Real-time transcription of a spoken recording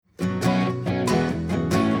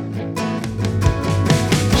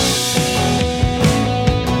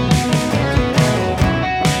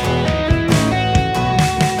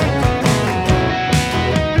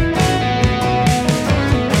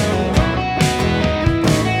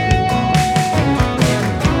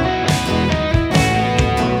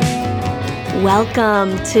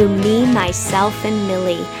Welcome to Me, Myself, and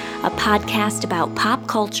Millie, a podcast about pop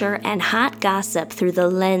culture and hot gossip through the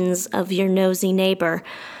lens of your nosy neighbor.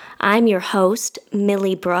 I'm your host,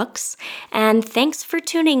 Millie Brooks, and thanks for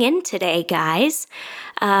tuning in today, guys.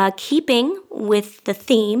 Keeping with the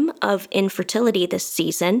theme of infertility this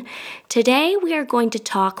season, today we are going to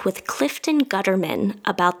talk with Clifton Gutterman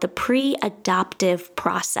about the pre-adoptive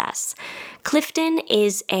process. Clifton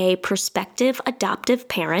is a prospective adoptive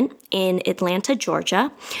parent in Atlanta,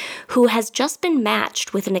 Georgia, who has just been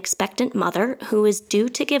matched with an expectant mother who is due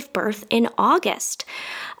to give birth in August.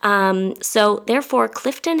 So therefore,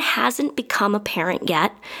 Clifton hasn't become a parent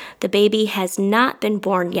yet. The baby has not been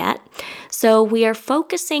born yet. So we are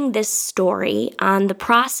focusing this story on the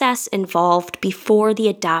process involved before the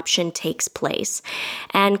adoption takes place.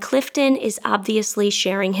 And Clifton is obviously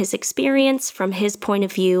sharing his experience from his point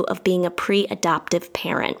of view of being a pre-adoptive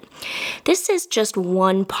parent. This is just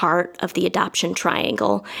one part of the adoption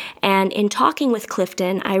triangle. And in talking with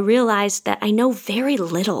Clifton, I realized that I know very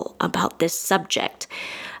little about this subject.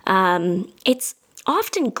 It's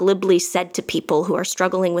often glibly said to people who are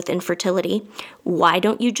struggling with infertility, why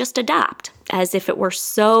don't you just adopt? As if it were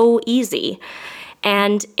so easy.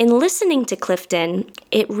 And in listening to Clifton,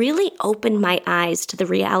 it really opened my eyes to the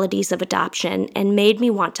realities of adoption and made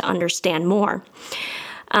me want to understand more.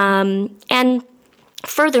 And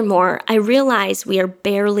furthermore, I realize we are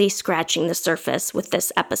barely scratching the surface with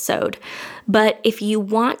this episode. But if you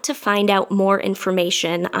want to find out more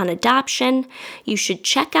information on adoption, you should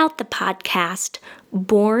check out the podcast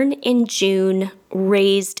Born in June,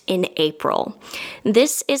 Raised in April.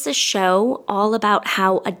 This is a show all about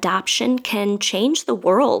how adoption can change the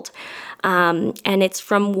world. And it's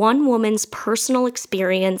from one woman's personal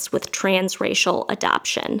experience with transracial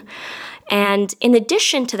adoption. And in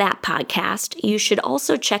addition to that podcast, you should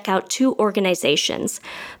also check out two organizations,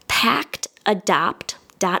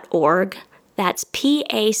 pactadopt.org, that's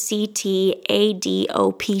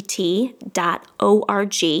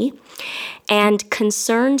pactadopt.org, and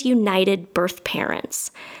Concerned United Birth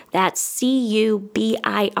Parents, that's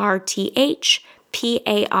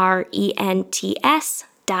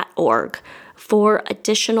CUBIRTHPARENTS.org, for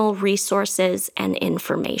additional resources and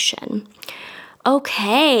information.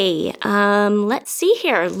 Okay, let's see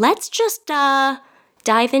here. Let's just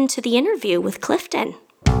dive into the interview with Clifton.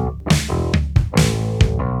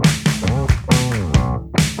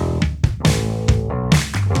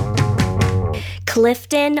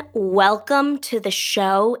 Clifton, welcome to the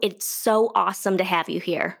show. It's so awesome to have you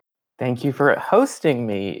here. Thank you for hosting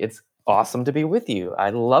me. It's awesome to be with you. I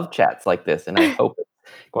love chats like this, and I hope it's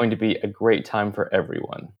going to be a great time for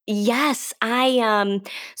everyone. Yes,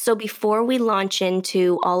 so before we launch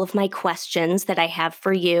into all of my questions that I have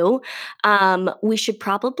for you, we should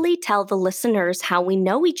probably tell the listeners how we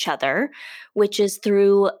know each other, which is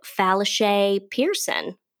through Falashay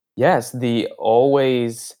Pearson. Yes, the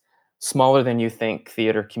always smaller than you think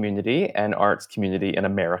theater community and arts community in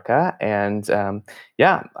America. And I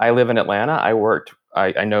live in Atlanta. I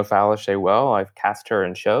know Falashay well. I've cast her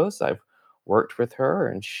in shows. I've worked with her,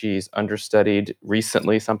 and she's understudied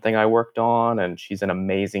recently something I worked on, and she's an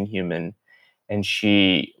amazing human. And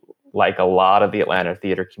she, like a lot of the Atlanta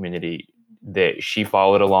theater community, she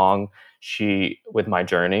followed along with my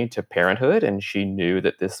journey to parenthood, and she knew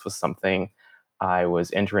that this was something I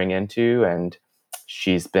was entering into, and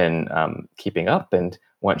she's been keeping up. And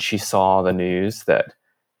once she saw the news that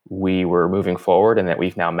we were moving forward and that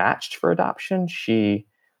we've now matched for adoption, she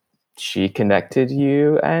connected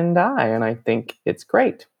you and I think it's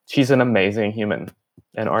great. She's an amazing human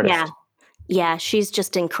and artist. Yeah, she's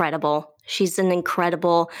just incredible.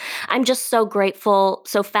 I'm just so grateful.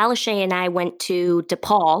 So Falashay and I went to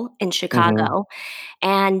DePaul in Mm-hmm. Chicago.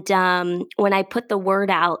 And when I put the word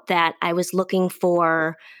out that I was looking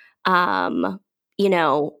for,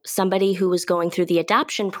 somebody who was going through the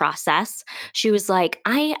adoption process, she was like,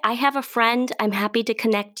 I have a friend. I'm happy to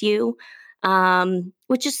connect you,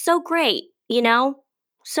 which is so great,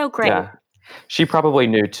 so great. Yeah. She probably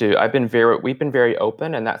knew too. We've been very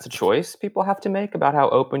open, and that's a choice people have to make about how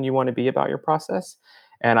open you want to be about your process.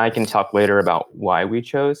 And I can talk later about why we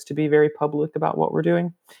chose to be very public about what we're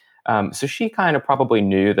doing. So she kind of probably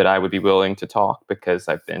knew that I would be willing to talk because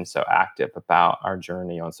I've been so active about our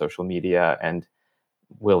journey on social media and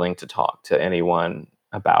willing to talk to anyone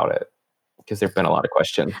about it because there've been a lot of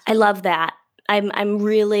questions. I love that. I'm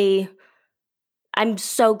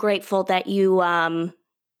so grateful that you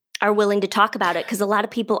are willing to talk about it because a lot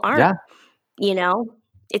of people aren't, Yeah. you know?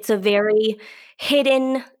 It's a very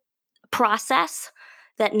hidden process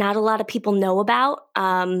that not a lot of people know about,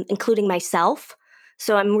 including myself.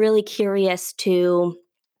 So I'm really curious to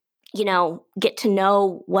get to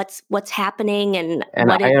know what's happening and And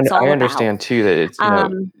what it's I all about. understand too that it's,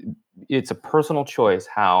 Um, it's a personal choice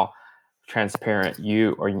how transparent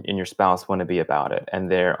you or and your spouse want to be about it. And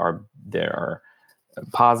there are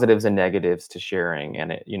positives and negatives to sharing,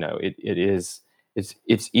 and it is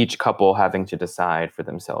it's each couple having to decide for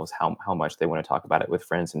themselves how much they want to talk about it with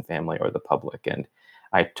friends and family or the public. And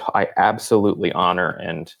I absolutely honor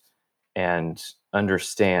and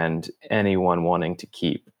understand anyone wanting to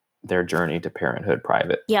keep their journey to parenthood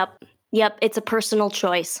private. yep, yep, it's a personal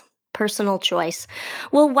choice. Personal choice.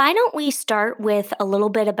 Well, why don't we start with a little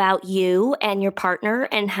bit about you and your partner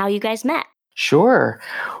and how you guys met? Sure.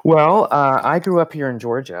 Well, I grew up here in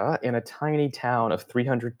Georgia in a tiny town of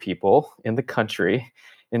 300 people in the country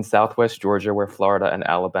in Southwest Georgia, where Florida and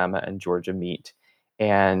Alabama and Georgia meet.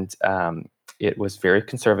 And it was very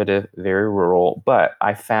conservative, very rural, but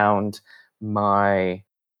I found my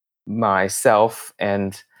myself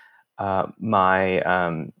and my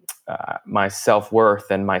self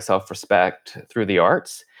worth and my self respect through the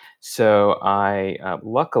arts. So I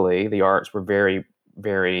luckily the arts were very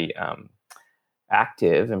very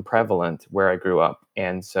active and prevalent where I grew up,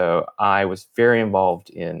 and so I was very involved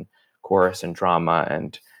in chorus and drama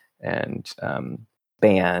and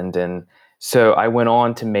band, and so I went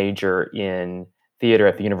on to major in theater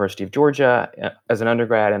at the University of Georgia as an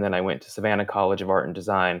undergrad, and then I went to Savannah College of Art and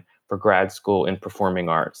Design for grad school in performing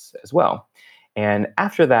arts as well. And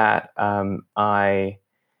after that, I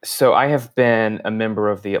have been a member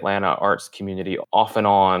of the Atlanta arts community off and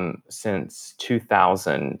on since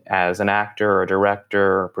 2000 as an actor, a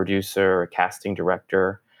director, a producer, a casting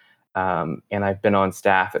director. And I've been on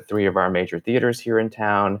staff at three of our major theaters here in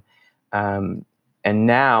town. Um, and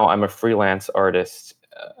now I'm a freelance artist,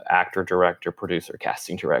 actor, director, producer,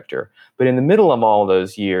 casting director. But in the middle of all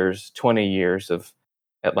those years, 20 years of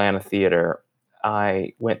Atlanta theater,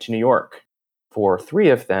 I went to New York for three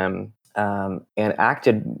of them, and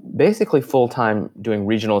acted basically full time doing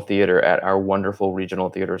regional theater at our wonderful regional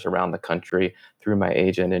theaters around the country through my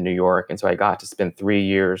agent in New York. And so I got to spend 3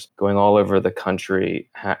 years going all over the country,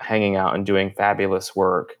 hanging out and doing fabulous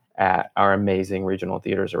work at our amazing regional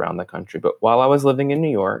theaters around the country. But while I was living in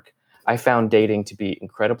New York, I found dating to be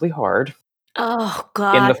incredibly hard Oh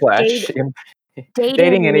in the gosh, flesh. dating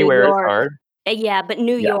Dating in New anywhere is York. hard. Yeah, but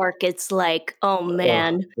New Yeah. York, it's like, oh Oh,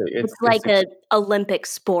 man, it's it's it's like a Olympic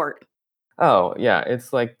sport. Oh, yeah,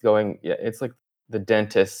 it's like the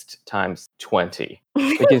dentist times 20.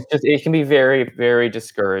 Because just it can be very, very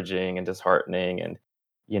discouraging and disheartening, and,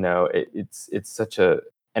 it's such an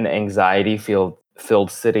anxiety filled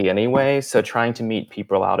city anyway, so trying to meet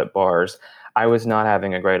people out at bars, I was not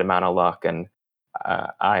having a great amount of luck, and,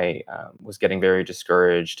 I, was getting very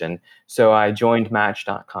discouraged, and so I joined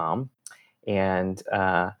Match.com, and,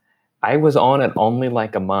 I was on it only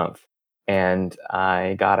like a month, and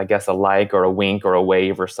I got, I guess, a like or a wink or a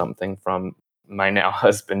wave or something from my now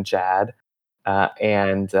husband, Chad.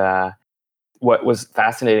 And What was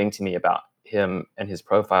fascinating to me about him and his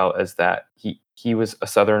profile is that he was a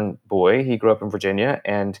Southern boy. He grew up in Virginia,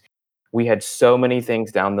 and we had so many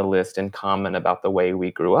things down the list in common about the way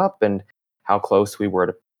we grew up and how close we were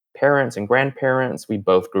to parents and grandparents. We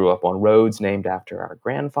both grew up on roads named after our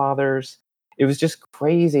grandfathers. It was just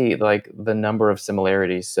crazy, like the number of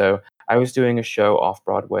similarities. So I was doing a show off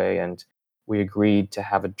Broadway, and we agreed to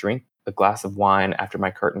have a glass of wine after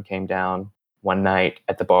my curtain came down one night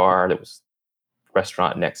at the bar. That was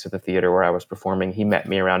restaurant next to the theater where I was performing. He met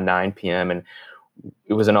me around 9 p.m. and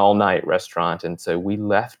it was an all-night restaurant, and so we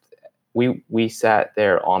left. We sat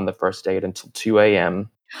there on the first date until 2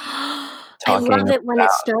 a.m. I talking love it when it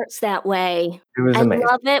about. starts that way. It was I amazing.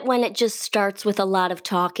 love it when it just starts with a lot of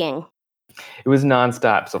talking. It was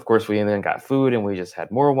nonstop. So of course we then got food and we just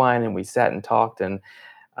had more wine and we sat and talked, and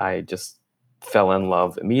I just fell in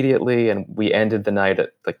love immediately, and we ended the night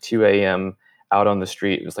at like 2 a.m. out on the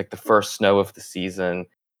street. It was like the first snow of the season,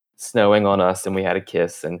 snowing on us, and we had a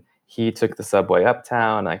kiss. And he took the subway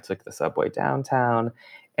uptown, I took the subway downtown,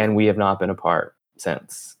 and we have not been apart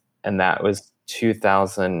since. And that was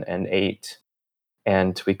 2008,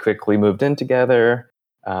 and we quickly moved in together.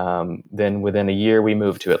 Then within a year, we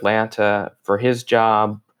moved to Atlanta for his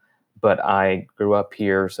job, but I grew up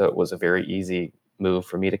here, so it was a very easy move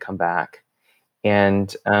for me to come back.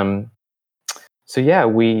 And so, yeah,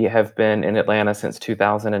 we have been in Atlanta since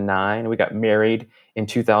 2009. We got married in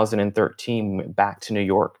 2013. We went back to New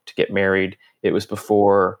York to get married. It was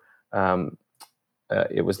before um,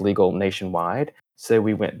 it was legal nationwide. So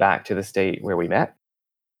we went back to the state where we met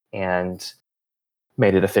and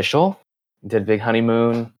made it official. Did a big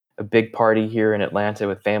honeymoon, a big party here in Atlanta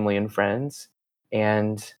with family and friends.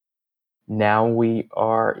 And now we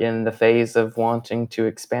are in the phase of wanting to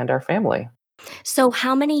expand our family. So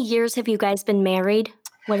how many years have you guys been married?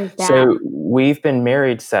 What is that? So we've been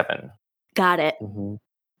married 7. Got it. Mhm.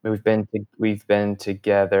 We've been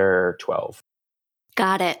together 12.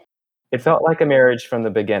 Got it. It felt like a marriage from the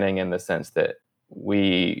beginning in the sense that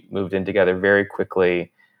we moved in together very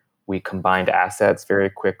quickly. We combined assets very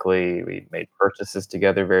quickly. We made purchases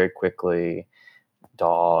together very quickly.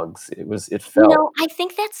 Dogs. It felt I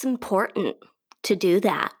think that's important to do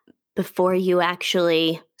that before you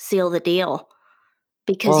actually seal the deal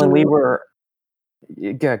because well, and we you were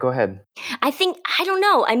yeah, go ahead. I think I don't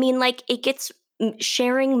know. I mean, like it gets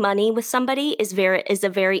sharing money with somebody is a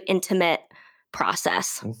very intimate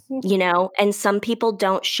process, Mhm. and some people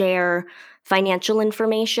don't share financial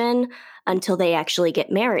information until they actually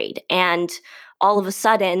get married and all of a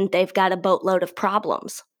sudden they've got a boatload of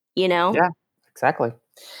problems, you know? Yeah, exactly.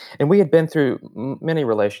 And we had been through many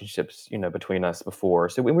relationships, between us before.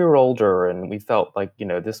 So when we were older and we felt like,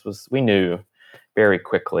 we knew very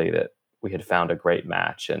quickly that we had found a great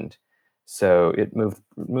match. And so it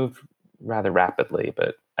moved rather rapidly,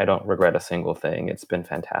 but I don't regret a single thing. It's been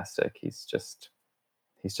fantastic. He's just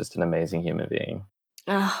an amazing human being.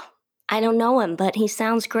 Oh, I don't know him, but he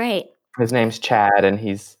sounds great. His name's Chad and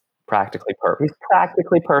he's practically perfect.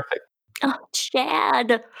 Oh,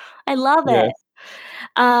 Chad. I love it.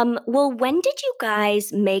 Yes. Well, when did you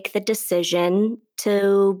guys make the decision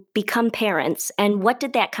to become parents, and what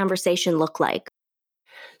did that conversation look like?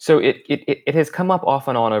 So it has come up off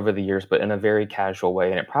and on over the years, but in a very casual way,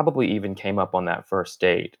 and it probably even came up on that first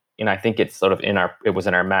date. And I think it's sort of it was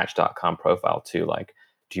in our Match.com profile too. Like,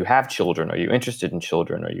 do you have children? Are you interested in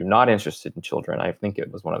children? Are you not interested in children? I think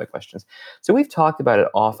it was one of the questions. So we've talked about it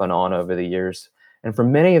off and on over the years, and for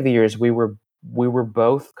many of the years we were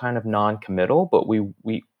both kind of non-committal, but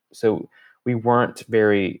so we weren't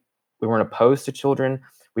very we weren't opposed to children.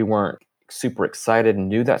 We weren't super excited and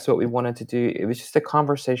knew that's what we wanted to do. It was just a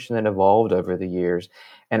conversation that evolved over the years.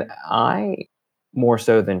 And I, more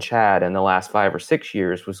so than Chad, in the last 5 or 6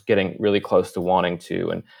 years, was getting really close to wanting to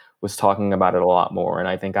and was talking about it a lot more. And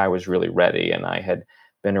I think I was really ready. And I had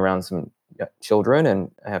been around some children and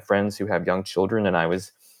I have friends who have young children. And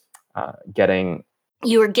uh, getting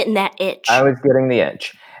You were getting that I itch. was getting the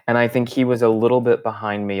itch, and I think he was a little bit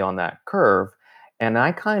behind me on that curve, and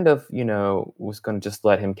I kind of, was gonna just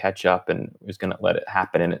let him catch up and was gonna let it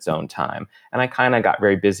happen in its own time, and I kinda got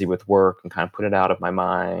very busy with work and kinda put it out of my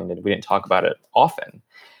mind, and we didn't talk about it often,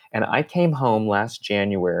 and I came home last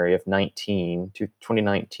January of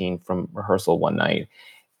 2019 from rehearsal one night,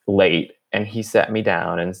 late, and he sat me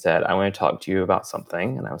down and said, "I wanna talk to you about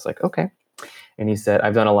something," and I was like, "Okay." And he said,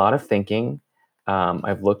 I've done a lot of thinking.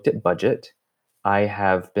 I've looked at budget. I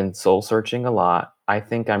have been soul searching a lot. I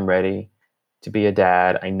think I'm ready to be a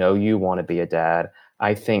dad. I know you want to be a dad.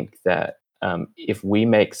 I think that if we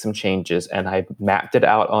make some changes, and I mapped it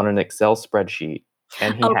out on an Excel spreadsheet,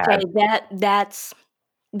 and he Okay, had, that's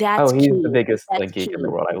oh, he's the key. biggest That's like geek in the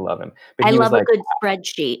key. world. I love him. But I he was love a like, good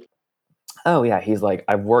spreadsheet. oh yeah, he's like,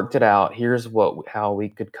 I've worked it out. Here's how we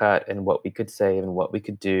could cut and what we could save and what we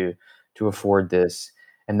could do to afford this.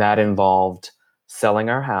 And that involved selling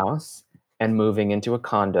our house and moving into a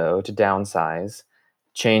condo to downsize,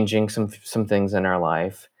 changing some things in our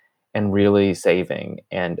life and really saving.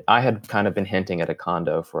 And I had kind of been hinting at a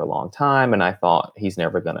condo for a long time and I thought he's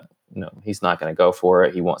not gonna go for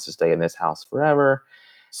it. He wants to stay in this house forever.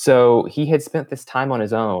 So he had spent this time on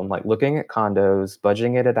his own, like looking at condos,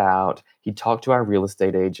 budgeting it out. He talked to our real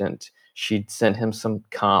estate agent. She'd sent him some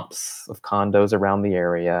comps of condos around the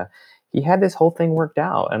area. He had this whole thing worked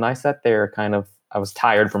out. And I sat there I was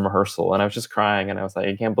tired from rehearsal and I was just crying. And I was like,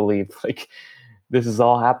 I can't believe like this is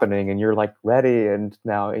all happening and you're like ready and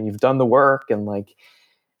you've done the work. And like,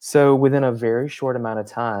 so within a very short amount of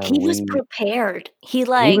time, He was prepared. he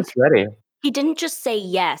was ready, He didn't just say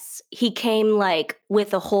yes. He came, like,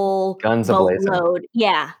 with a whole guns ablazing. boatload.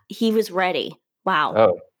 Yeah, he was ready. Wow.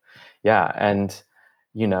 Oh, yeah, and,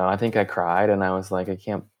 I think I cried and I was like,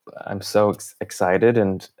 I'm so excited,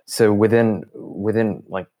 and so within,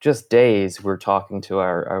 like, just days, we're talking to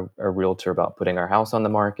our realtor about putting our house on the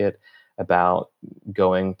market, about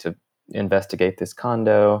going to investigate this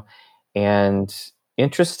condo, and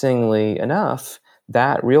interestingly enough,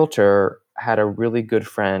 that realtor had a really good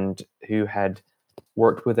friend who had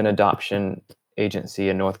worked with an adoption agency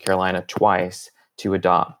in North Carolina twice to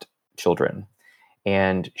adopt children.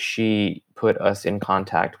 And she put us in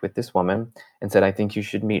contact with this woman and said, I think you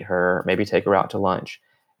should meet her, maybe take her out to lunch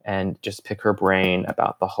and just pick her brain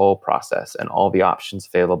about the whole process and all the options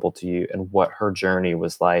available to you and what her journey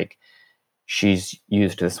was like. she's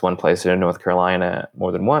used this one place in North Carolina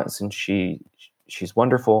more than once, and she's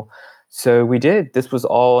wonderful. So we did. This was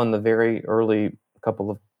all in the very early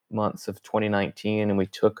couple of months of 2019, and we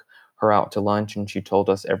took her out to lunch, and she told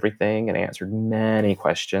us everything and answered many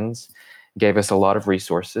questions, gave us a lot of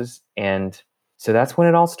resources, and so that's when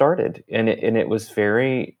it all started. And it was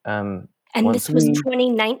very And once this was we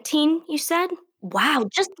 2019, you said? Wow,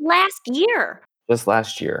 just last year. just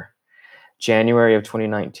last year, January of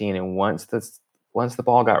 2019, and once the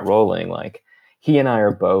ball got rolling, like he and I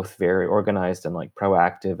are both very organized and like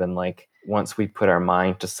proactive, and like once we put our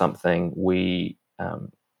mind to something, we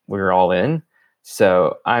were all in.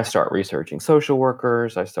 So I start researching social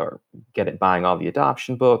workers. I start getting buying all the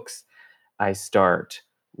adoption books. I start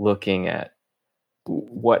looking at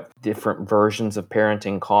what different versions of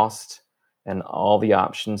parenting cost and all the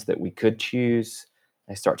options that we could choose.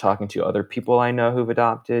 I start talking to other people I know who've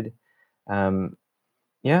adopted. Um,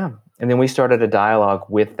 yeah. And then we started a dialogue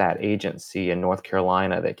with that agency in North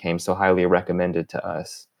Carolina that came so highly recommended to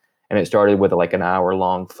us. And it started with like an hour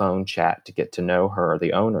long phone chat to get to know her,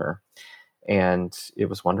 the owner. And it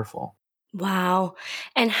was wonderful. Wow.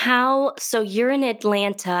 And how so you're in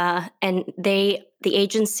Atlanta and the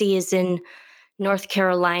agency is in North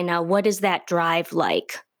Carolina. What is that drive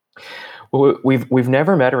like? Well, we've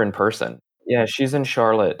never met her in person. Yeah, she's in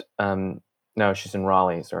Charlotte. No, she's in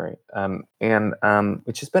Raleigh. Sorry. And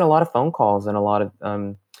it's just been a lot of phone calls and a lot of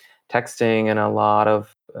texting and a lot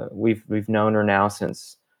of we've known her now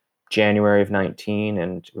since January of 19,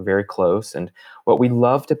 and we're very close. And what we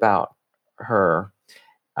loved about her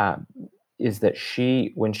um, is that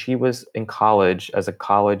when she was in college as a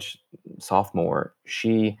college sophomore,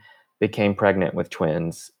 she became pregnant with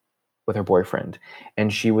twins with her boyfriend,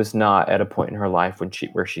 and she was not at a point in her life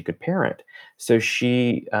where she could parent. So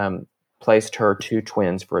she placed her two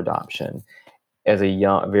twins for adoption as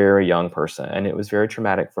a very young person, and it was very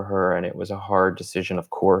traumatic for her, and it was a hard decision, of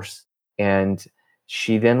course. And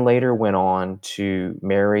she then later went on to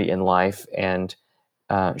marry in life, and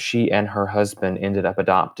she and her husband ended up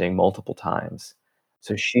adopting multiple times.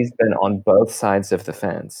 So she's been on both sides of the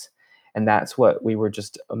fence. And that's what we were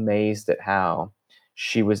just amazed at, how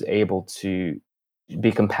she was able to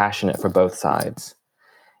be compassionate for both sides.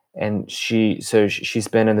 And she's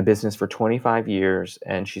been in the business for 25 years,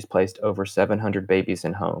 and she's placed over 700 babies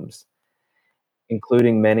in homes,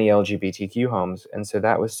 including many LGBTQ homes. And so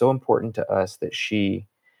that was so important to us that she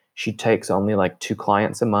takes only like two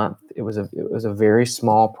clients a month. It was a very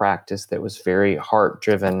small practice that was very heart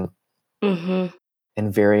driven Mhm.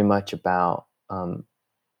 and very much about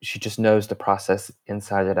she just knows the process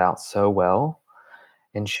inside and out so well,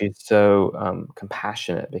 and she's so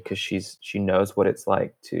compassionate because she knows what it's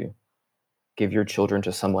like to give your children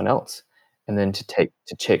to someone else, and then to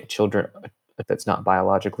take children that's not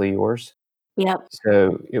biologically yours. Yep.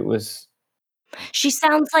 So it was She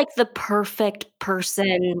sounds like the perfect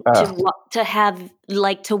person uh, to have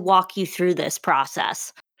like, to walk you through this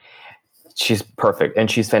process. she's perfect, and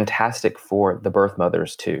she's fantastic for the birth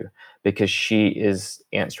mothers too, because she is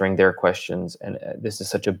answering their questions, and this is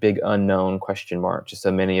such a big unknown question mark to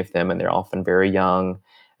so many of them, and they're often very young,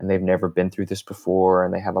 and they've never been through this before,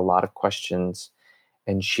 and they have a lot of questions,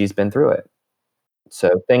 and she's been through it.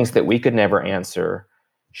 So things that we could never answer,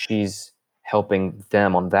 she's helping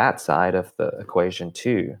them on that side of the equation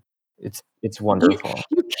too. It's You wonderful.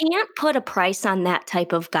 you can't put a price on that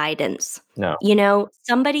type of guidance. No. You know,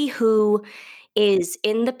 somebody who is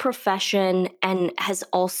in the profession and has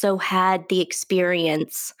also had the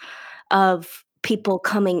experience of people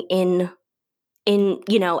coming in,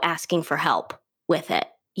 asking for help with it,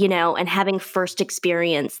 and having first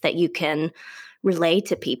experience that you can relay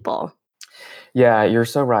to people. Yeah, you're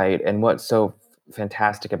so right. And what's so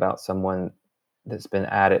fantastic about someone that's been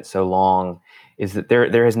at it so long is that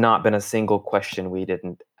there has not been a single question we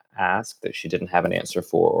didn't ask that she didn't have an answer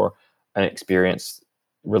for, or an experience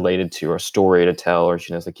related to, or a story to tell, or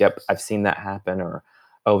she knows like, yep, I've seen that happen, or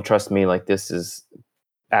oh, trust me, like this is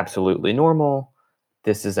absolutely normal.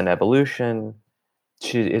 This is an evolution.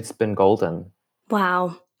 It's been golden.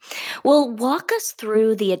 Wow. Well, walk us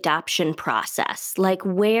through the adoption process. Like,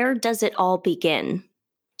 where does it all begin?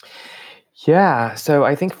 Yeah. So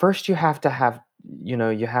I think first you have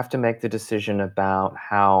to make the decision about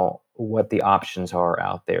what the options are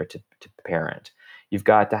out there to parent. You've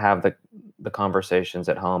got to have the conversations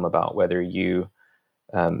at home about whether you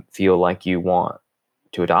feel like you want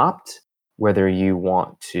to adopt, whether you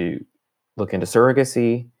want to look into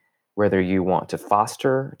surrogacy, whether you want to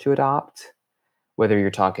foster to adopt, whether you're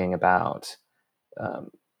talking about um,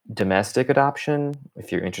 domestic adoption,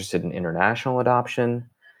 if you're interested in international adoption.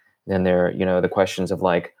 Then there, the questions of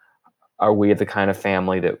like, are we the kind of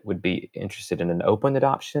family that would be interested in an open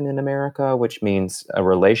adoption in America, which means a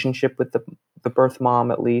relationship with the birth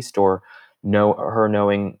mom at least, or know her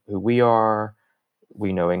knowing who we are,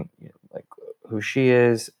 we knowing like who she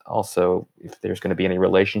is, also if there's going to be any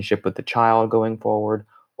relationship with the child going forward,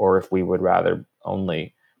 or if we would rather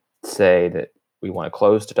only say that we want a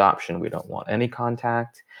closed adoption, we don't want any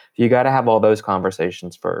contact. You got to have all those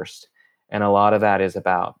conversations first. And a lot of that is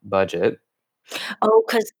about budget, Oh,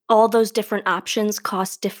 because all those different options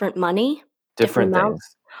cost different money? Different different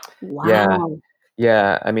amounts? things. Yeah. Wow.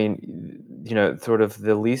 Yeah, I mean, sort of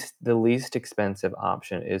the least expensive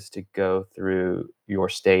option is to go through your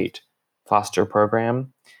state foster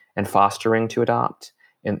program and fostering to adopt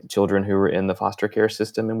in children who are in the foster care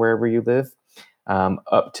system and wherever you live.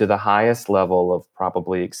 Up to the highest level of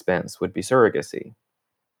probably expense would be surrogacy.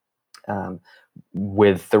 Um,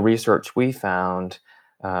 with the research we found,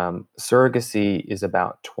 surrogacy is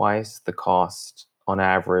about twice the cost on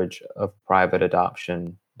average of private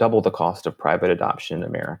adoption, double the cost of private adoption in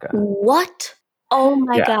America. What? Oh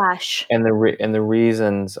my Yeah, gosh. and the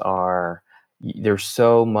reasons are there's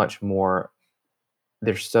so much more.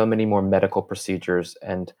 There's so many more medical procedures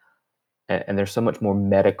and there's so much more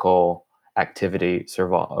medical activity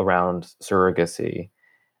around surrogacy,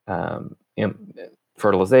 um, im-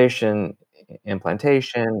 fertilization,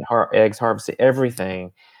 implantation, eggs harvesting,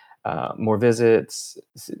 everything, more visits.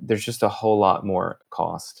 There's just a whole lot more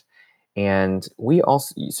cost. And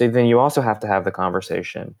so then you also have to have the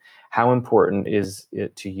conversation. How important is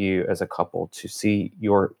it to you as a couple to see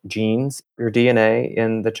your genes, your DNA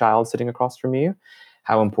in the child sitting across from you?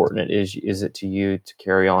 How important is it to you to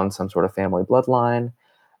carry on some sort of family bloodline?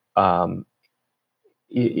 Um,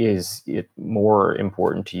 is it more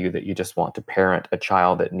important to you that you just want to parent a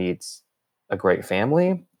child that needs a great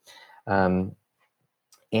family? Um,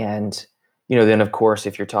 and then of course,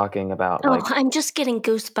 if you're talking about Oh, like I'm just getting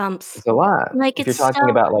goosebumps. it's a lot. Like, If you're it's talking so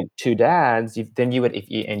about like two dads, then you would if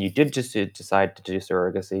you and you did just decide to do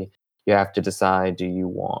surrogacy, you have to decide: do you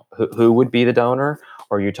want who would be the donor?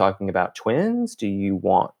 Or are you talking about twins? Do you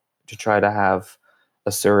want to try to have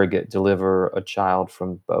a surrogate deliver a child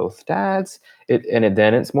from both dads?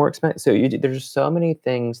 Then it's more expensive. So there's so many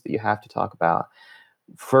things that you have to talk about.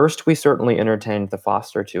 First, we certainly entertained the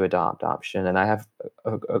foster to adopt option, and I have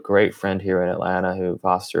a great friend here in Atlanta who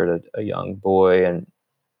fostered a young boy, and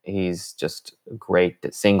he's just a great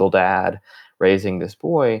single dad raising this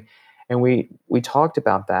boy. And we talked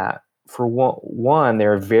about that. For one,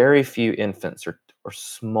 there are very few infants or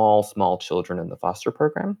small children in the foster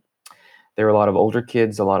program. There are a lot of older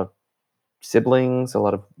kids, a lot of siblings, a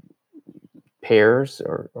lot of pairs,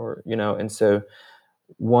 and so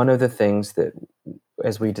one of the things that,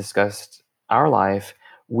 as we discussed our life,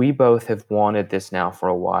 we both have wanted this now for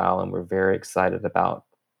a while, and we're very excited about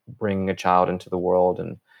bringing a child into the world.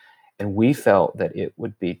 And we felt that it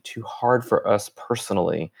would be too hard for us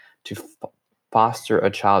personally to foster a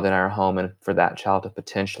child in our home and for that child to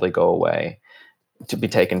potentially go away, to be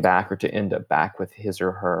taken back, or to end up back with his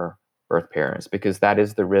or her birth parents, because that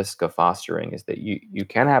is the risk of fostering, is that you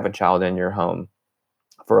can have a child in your home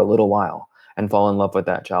for a little while and fall in love with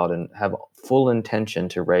that child and have full intention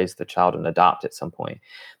to raise the child and adopt at some point.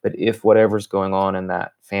 But if whatever's going on in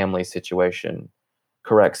that family situation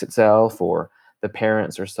corrects itself, or the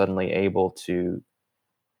parents are suddenly able to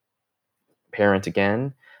parent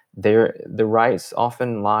again, the rights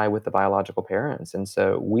often lie with the biological parents. And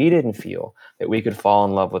so we didn't feel that we could fall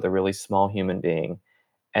in love with a really small human being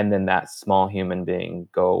and then that small human being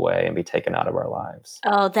go away and be taken out of our lives,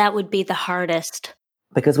 Oh, that would be the hardest.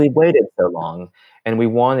 because we waited so long and we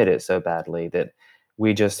wanted it so badly that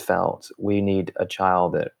we just felt we need a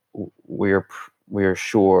child that we're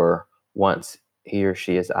sure, once he or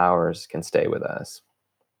she is ours, can stay with us.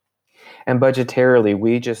 And budgetarily,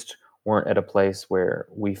 we just weren't at a place where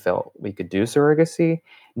we felt we could do surrogacy,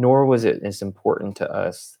 nor was it as important to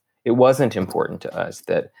us. It wasn't important to us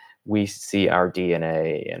that we see our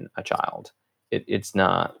DNA in a child. It's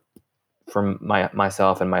not. For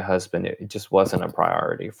myself and my husband, it just wasn't a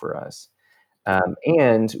priority for us.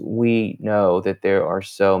 And we know that there are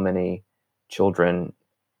so many children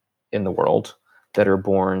in the world that are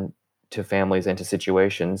born to families and to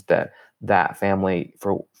situations that family,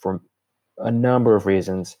 for a number of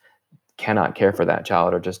reasons, cannot care for that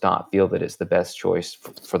child, or just not feel that it's the best choice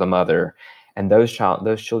for the mother. And those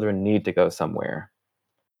children need to go somewhere.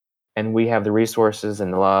 And we have the resources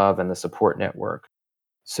and the love and the support network.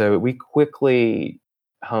 So we quickly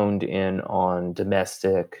honed in on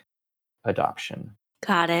domestic adoption,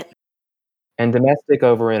 Got it. and domestic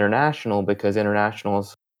over international, because international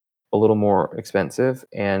is a little more expensive,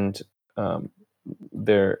 and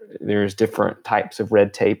there's different types of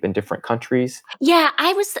red tape in different countries. Yeah,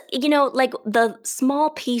 I was, like the small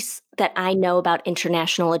piece that I know about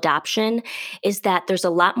international adoption is that there's a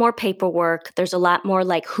lot more paperwork. There's a lot more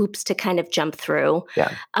like hoops to kind of jump through.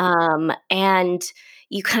 Yeah, And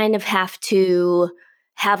you kind of have to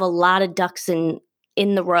have a lot of ducks in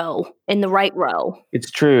the row, in the right row. it's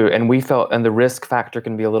true, and we felt and the risk factor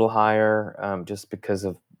can be a little higher, just because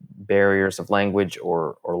of barriers of language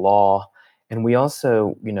or law. And we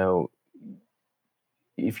also,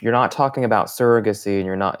 if you're not talking about surrogacy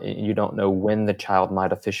and you don't know when the child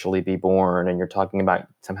might officially be born, and you're talking about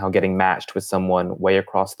somehow getting matched with someone way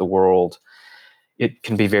across the world, it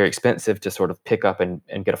can be very expensive to sort of pick up and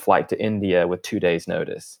get a flight to India with 2 days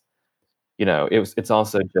notice. It's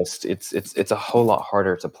also just it's a whole lot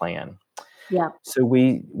harder to plan. Yeah. So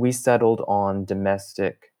we settled on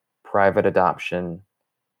domestic private adoption,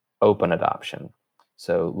 open adoption.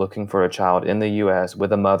 So looking for a child in the US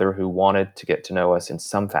with a mother who wanted to get to know us in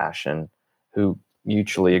some fashion, who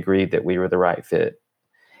mutually agreed that we were the right fit.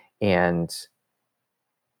 And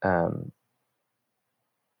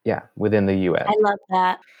yeah, within the I US. love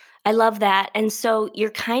that. I love that. And so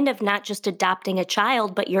you're kind of not just adopting a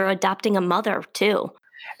child, but you're adopting a mother too.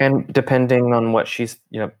 And depending on what she's,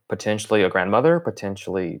 potentially a grandmother,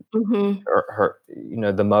 potentially Mhm. or her,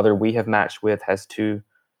 the mother we have matched with has two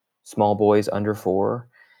small boys under 4,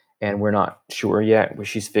 and we're not sure yet.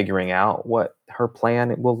 She's figuring out what her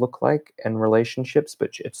plan will look like in relationships,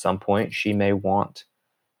 but at some point, she may want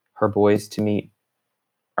her boys to meet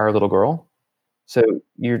our little girl. So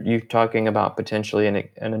you're talking about potentially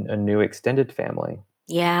a new extended family.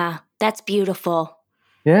 Yeah, that's beautiful.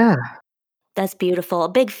 Yeah. That's beautiful. A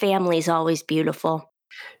big family is always beautiful.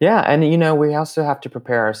 Yeah, and, we also have to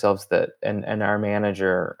prepare ourselves that and our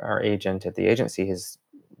manager, our agent at the agency has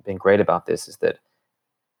been great about this, is that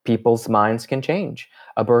people's minds can change.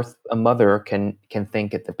 A mother can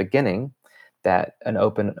think at the beginning that an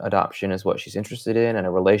open adoption is what she's interested in, and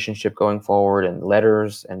a relationship going forward, and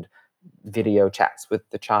letters and video chats with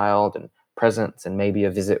the child, and presents, and maybe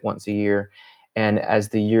a visit once a year. And as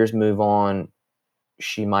the years move on,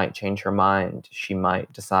 she might change her mind. She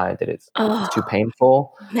might decide that it's Oh, too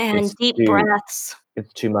painful, man, it's deep too breaths.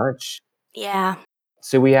 it's too much. Yeah.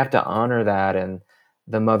 So we have to honor that, and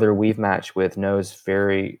the mother we've matched with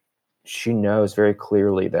she knows very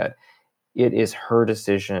clearly that it is her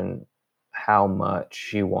decision how much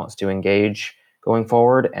she wants to engage going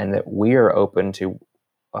forward, and that we are open to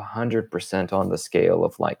 100% on the scale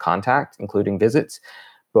of like contact, including visits,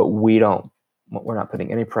 but we're not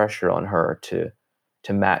putting any pressure on her to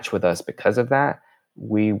match with us because of that.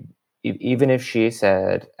 We Even if she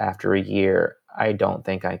said after a year, I don't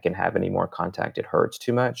think I can have any more contact, it hurts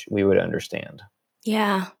too much, we would understand.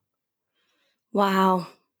 Yeah. Wow.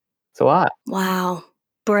 It's a lot. Wow.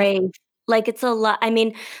 Brave. Like, it's a lot. I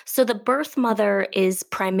mean, so the birth mother is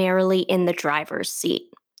primarily in the driver's seat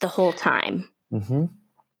the whole time. Hmm.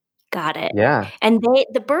 Got it. Yeah. And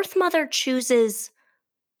the birth mother chooses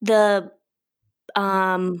the,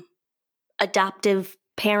 um, adoptive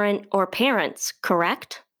parent or parents,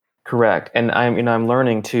 correct? Correct, and I'm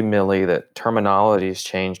learning too, Millie, that terminology has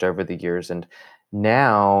changed over the years, and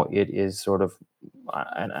now it is sort of,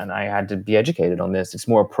 and I had to be educated on this. It's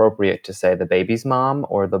more appropriate to say the baby's mom,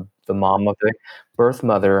 or the mom of the birth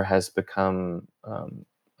mother has become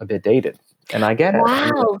a bit dated, and I get it.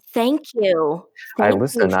 Wow, thank you. I Thank you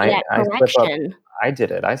listen. for that I slip up. correction. I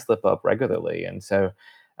did it. I slip up regularly, and so,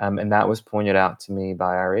 and that was pointed out to me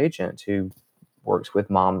by our agent who works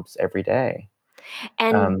with moms every day.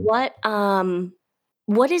 And Um,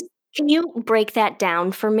 what is can you break that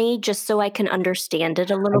down for me just so I can understand it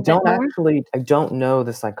a little bit more? I don't know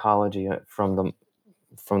the psychology, from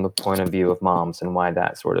the point of view of moms, and why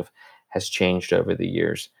that sort of has changed over the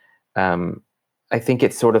years. Um, I think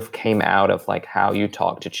it sort of came out of like how you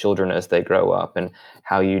talk to children as they grow up, and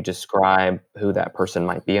how you describe who that person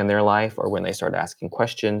might be in their life, or when they start asking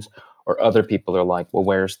questions, or other people are like, "Well,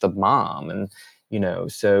 where's the mom?" And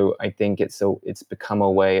so I think it's become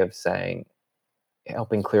a way of saying,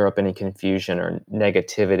 helping clear up any confusion or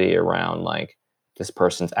negativity around like this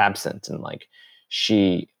person's absent, and like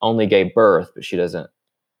she only gave birth but she doesn't.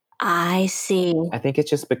 I see. I think it's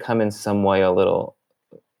just become in some way a little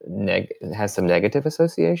it has some negative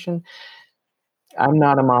association. I'm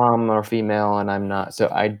not a mom or female, and I'm not, so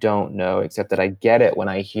I don't know, except that I get it when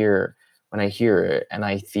I hear it, and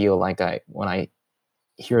I feel like I when I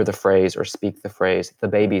hear the phrase or speak the phrase the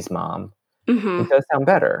baby's mom, it Mhm. does sound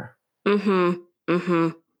better. Mhm.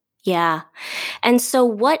 Mhm. Yeah. And so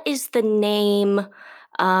what is the name,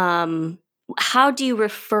 um how do you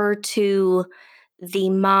refer to the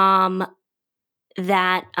mom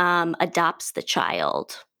that adopts the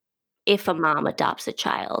child, if a mom adopts a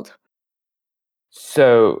child?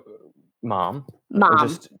 So, mom, Mom.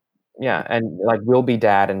 just yeah, and like we'll be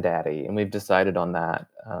dad and daddy, and we've decided on that.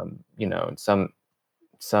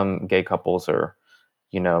 Some gay couples are,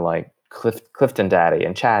 like Clifton Daddy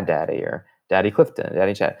and Chad Daddy, or Daddy Clifton,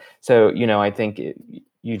 Daddy Chad. So, I think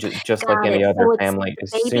you just like Got any it. other So it's family, the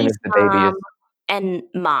as soon baby's as the baby is, mom and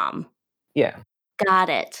mom. yeah, Got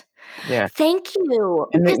it. yeah, Thank you,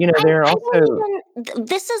 and because there are I don't also, even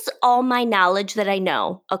this is all my knowledge that I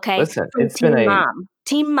know, okay, listen, from it's been a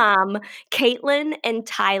Team Mom, Caitlin and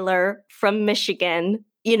Tyler from Michigan,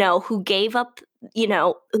 who gave up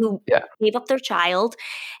who yeah, gave up their child,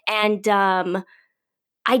 and,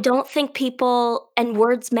 I don't think people and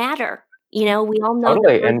words matter, we all know that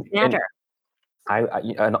totally, words and matter.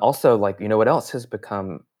 and also, like, what else has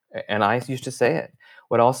become, and I used to say it,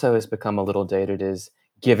 what also has become a little dated is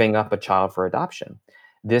giving up a child for adoption.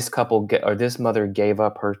 This mother gave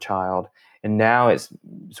up her child, and now it's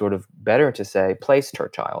sort of better to say placed her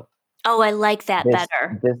child. Oh, I like that This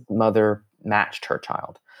better. this mother matched her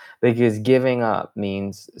child, because giving up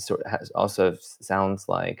means sort of also sounds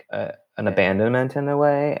like an abandonment in a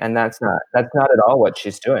way, and that's not at all what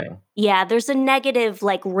she's doing. Yeah, there's a negative,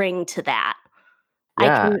 like, ring to that.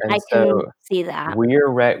 Yeah, and I can so see that.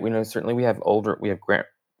 certainly we have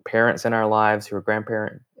grandparents in our lives who are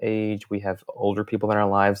grandparent age. We have older people in our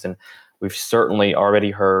lives, and we've certainly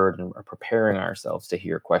already heard and are preparing ourselves to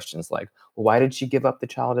hear questions like, well, why did she give up the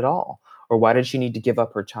child at all? Or why did she need to give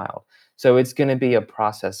up her child? So it's going to be a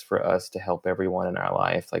process for us to help everyone in our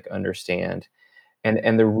life like understand.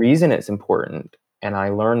 And the reason it's important, and I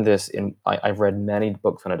learned this I've read many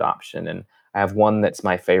books on adoption, and I have one that's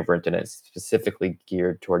my favorite, and it's specifically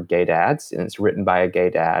geared toward gay dads, and it's written by a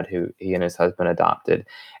gay dad who he and his husband adopted.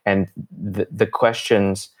 And the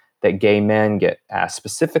questions that gay men get asked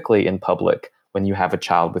specifically in public when you have a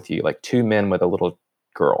child with you, like two men with a little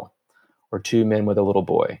girl, or two men with a little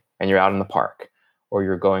boy, and you're out in the park, or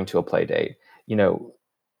you're going to a play date, you know,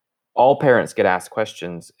 all parents get asked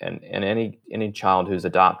questions, and any child who's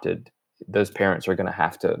adopted, those parents are going to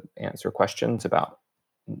have to answer questions about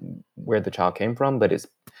where the child came from. But it's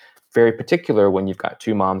very particular when you've got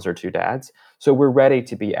two moms or two dads. So we're ready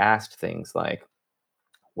to be asked things like,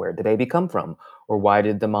 where did the baby come from, or why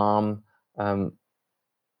did the mom um,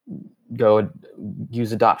 go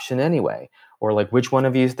use adoption anyway, or like which one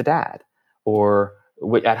of you is the dad, or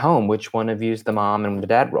at home which one of you is the mom and the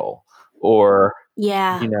dad role, or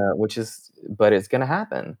Yeah. which is, but it's going to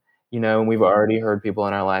happen, and we've already heard people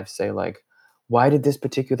in our lives say like, why did this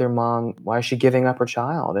particular mom, why is she giving up her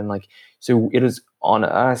child? And like, so it is on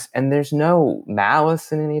us, and there's no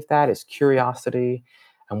malice in any of that. It's curiosity,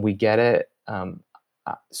 and we get it.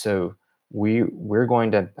 So we're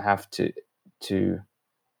going to have to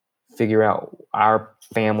figure out our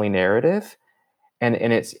family narrative, and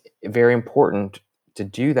it's very important to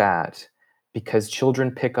do that, because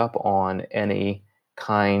children pick up on any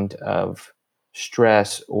kind of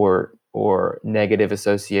stress or negative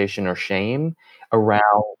association or shame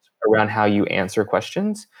around how you answer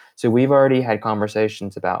questions. So we've already had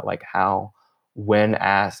conversations about like how, when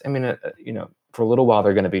asked, I mean, for a little while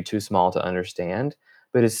they're going to be too small to understand,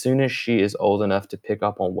 but as soon as she is old enough to pick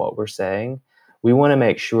up on what we're saying, we want to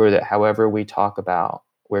make sure that however we talk about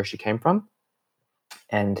where she came from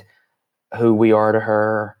and who we are to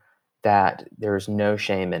her, that there's no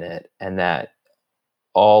shame in it, and that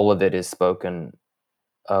all of it is spoken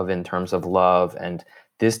of in terms of love. And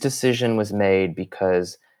this decision was made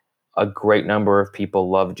because a great number of people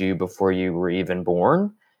loved you before you were even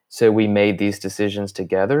born. So we made these decisions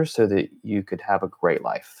together so that you could have a great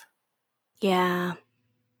life. Yeah.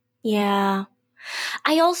 Yeah.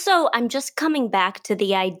 I'm just coming back to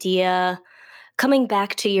the idea, coming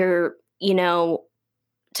back to your,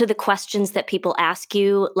 to the questions that people ask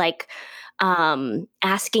you, like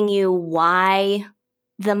asking you why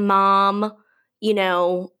the mom, you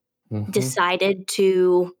know, Hmm. decided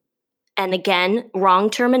to, and again, wrong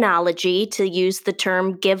terminology to use the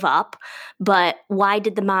term give up, but why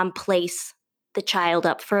did the mom place the child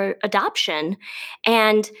up for adoption?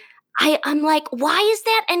 And I'm like, why is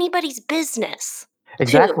that anybody's business? Too.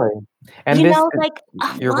 Exactly. And this, Like,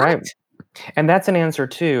 you're what? right. And that's an answer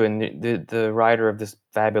too. And the writer of this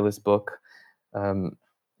fabulous book um,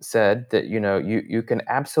 said that you can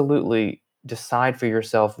absolutely decide for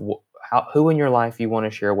yourself who in your life you want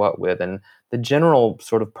to share what with, and the general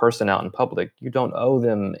sort of person out in public, you don't owe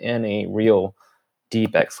them any real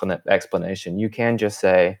deep explanation. You can just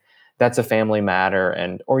say that's a family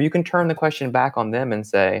matter, or you can turn the question back on them and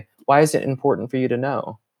say, why is it important for you to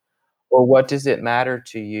know? or what does it matter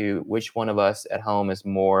to you which one of us at home is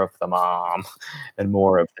more of the mom and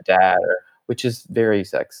more of the dad, or which is very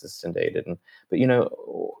sexist and dated, and but,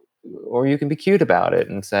 or you can be cute about it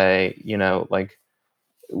and say, like,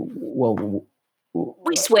 well,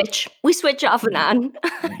 We switch off and on.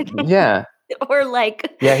 yeah. Or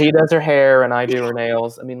like Yeah, he does her hair and I do her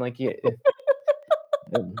nails. I mean, like, yeah,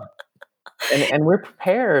 and we're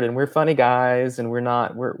prepared and we're funny guys and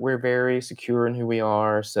we're very secure in who we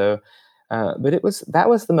are. So, but that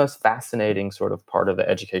was the most fascinating sort of part of the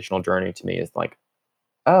educational journey to me is like,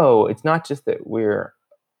 oh, it's not just that we're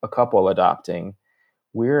a couple adopting,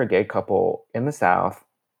 we're a gay couple in the South,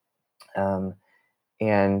 um,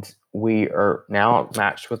 and we are now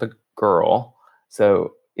matched with a girl.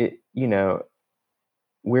 So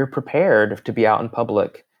we're prepared to be out in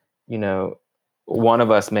public. You know, one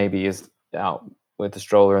of us maybe is out with the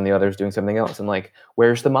stroller and the other's doing something else. And like,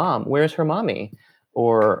 where's the mom? Where's her mommy?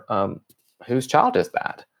 Or whose child is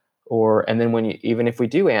that? Or and then even if we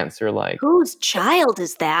do answer like, whose child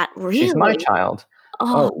is that? she's my Really? child.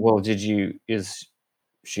 Oh, Oh, well, is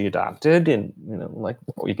she adopted? And like,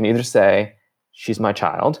 you can either say she's my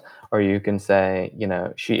child, or you can say,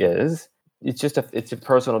 she is. It's a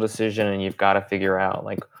personal decision, and you've got to figure out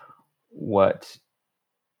like what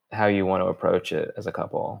how you want to approach it as a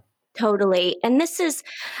couple. totally. And this is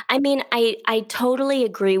I mean, I totally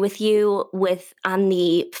agree with you with on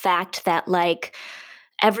the fact that like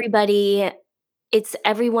everybody it's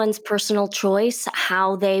everyone's personal choice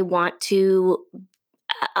how they want to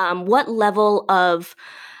what level of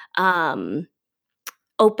um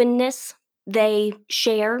openness they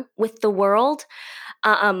share with the world.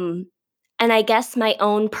 Um, and I guess my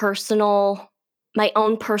own personal like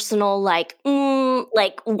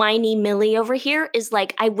whiny Millie over here is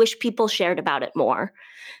like I wish people shared about it more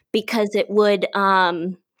because it would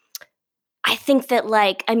I think that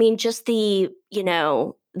like I mean just the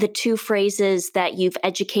two phrases that you've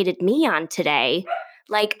educated me on today,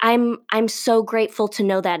 like I'm so grateful to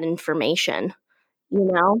know that information, you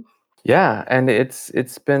know? Yeah, and it's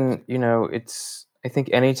been, it's I think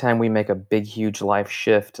anytime we make a big huge life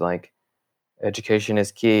shift, like education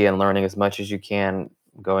is key and learning as much as you can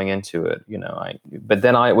going into it, I but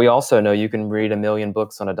then I we also know you can read a million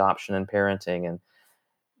books on adoption and parenting, and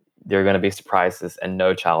there are going to be surprises, and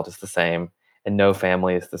no child is the same, and no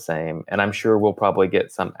family is the same. And I'm sure we'll probably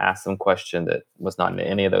get ask some question that was not in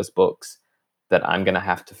any of those books that I'm going to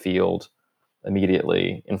have to field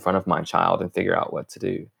immediately in front of my child and figure out what to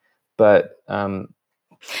do. But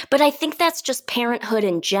But I think that's just parenthood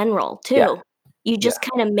in general yeah, too. You yeah, just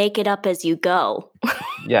kinda make it up as you go.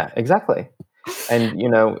 yeah, exactly. And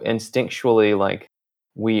instinctually, like,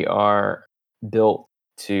 we are built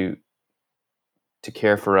to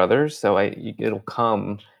care for others. So it'll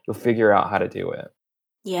come. You'll figure out how to do it.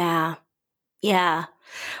 Yeah, yeah.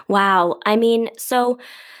 Wow. I mean,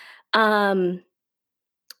 um,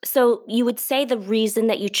 so you would say the reason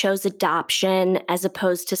that you chose adoption as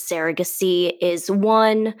opposed to surrogacy is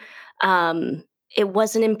one, um, it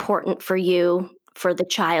wasn't important for you for the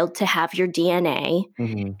child to have your DNA,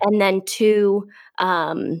 Hmm. and then two,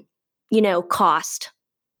 um, cost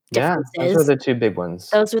Yeah, those are differences. the two big ones.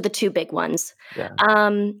 Those were the 2 big ones. Yeah.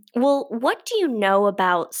 Well, what do you know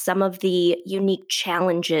about some of the unique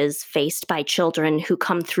challenges faced by children who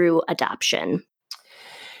come through adoption?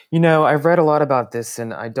 I've read a lot about this,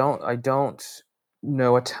 and I don't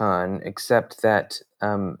know a ton, except that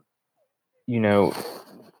you know,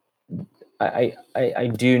 I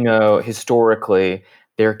do know historically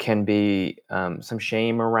there can be some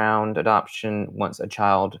shame around adoption once a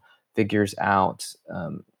child figures out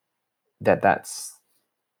that's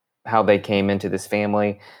how they came into this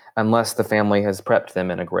family, unless the family has prepped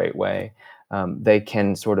them in a great way. They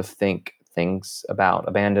can sort of think things about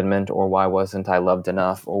abandonment, or why wasn't I loved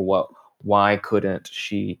enough, or why couldn't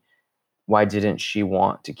she, why didn't she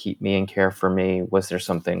want to keep me and care for me? Was there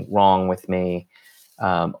something wrong with me?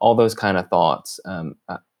 All those kind of thoughts.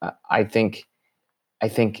 I think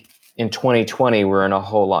in 2020 we're in a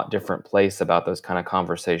whole lot different place about those kind of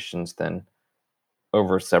conversations than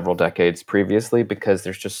over several decades previously, because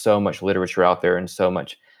there's just so much literature out there and so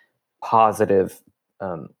much positive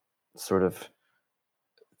um, sort of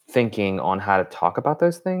thinking on how to talk about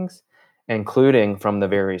those things, including from the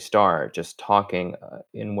very start, just talking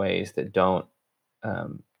in ways that don't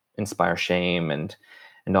inspire shame and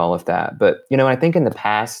all of that. But I think in the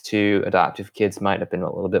past too, adoptive kids might have been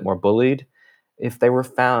a little bit more bullied if they were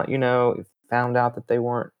found out that they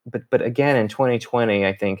weren't. But again, in 2020,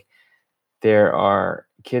 I think there are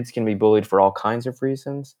kids can be bullied for all kinds of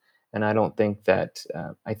reasons, and I don't think that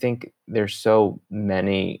I think there's so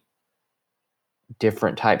many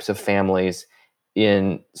different types of families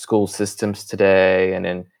in school systems today and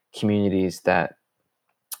in communities that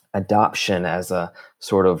adoption as a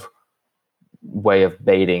sort of way of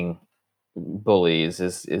baiting bullies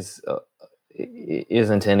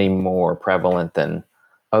isn't any more prevalent than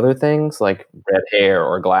other things like red hair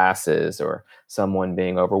or glasses or someone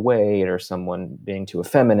being overweight or someone being too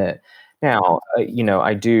effeminate. Now,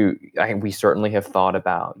 we certainly have thought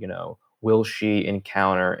about, will she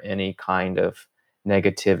encounter any kind of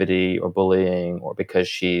negativity or bullying or because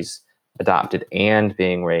she's adopted and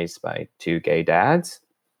being raised by two gay dads?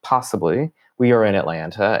 Possibly. We are in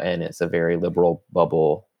Atlanta and it's a very liberal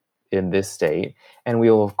bubble in this state. And we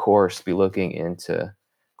will, of course, be looking into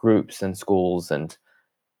groups and schools and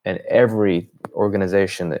every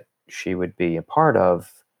organization that she would be a part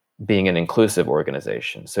of being an inclusive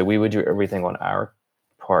organization. So we would do everything on our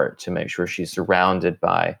part to make sure she's surrounded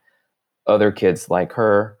by other kids like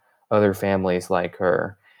her, other families like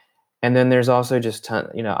her. And then there's also just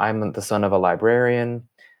I'm the son of a librarian.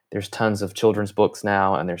 There's tons of children's books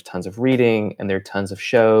now, and there's tons of reading, and there are tons of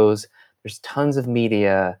shows. There's tons of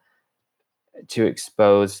media to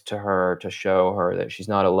expose to her, to show her that she's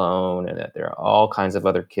not alone and that there are all kinds of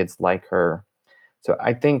other kids like her. So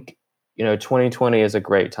I think, 2020 is a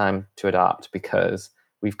great time to adopt because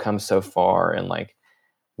we've come so far in like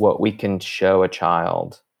what we can show a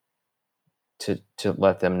child to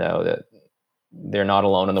let them know that they're not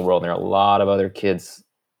alone in the world. There are a lot of other kids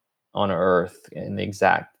on earth in the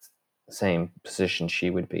exact same position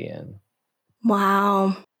she would be in.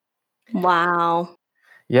 Wow. Wow.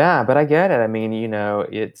 Yeah, but I get it. I mean,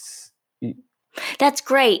 That's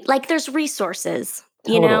great. Like there's resources,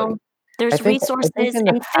 totally. I There's think resources. in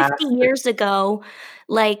the And 50 past, years ago,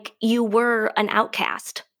 like you were an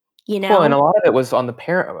outcast, you well, and know? a lot of it was on the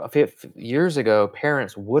parent. Years ago,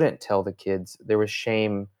 parents wouldn't tell the kids. There was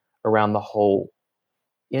shame around the whole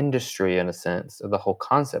industry, in a sense, of the whole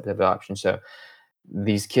concept of adoption. So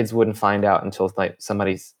these kids wouldn't find out until like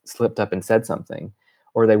somebody slipped up and said something,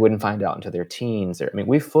 or they wouldn't find out until their teens. I mean,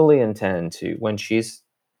 we fully intend to, when she's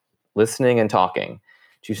listening and talking,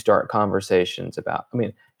 to start conversations about. I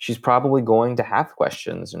mean, she's probably going to have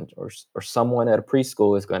questions, or someone at a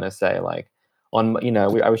preschool is going to say like,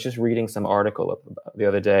 I was just reading some article the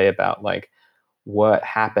other day about like what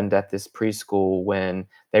happened at this preschool when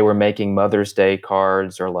they were making Mother's Day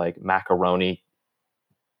cards or like macaroni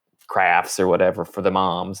crafts or whatever for the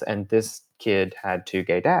moms, and this kid had two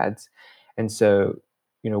gay dads. And so,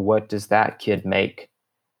 what does that kid make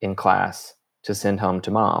in class to send home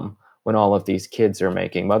to mom when all of these kids are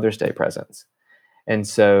making Mother's Day presents? And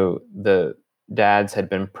so the dads had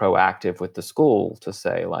been proactive with the school to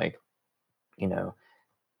say like, you know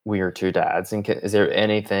we are two dads, and is there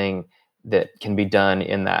anything that can be done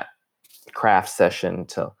in that craft session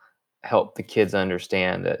to help the kids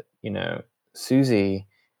understand that Susie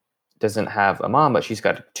doesn't have a mom, but she's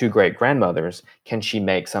got two great grandmothers. Can she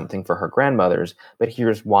make something for her grandmothers? But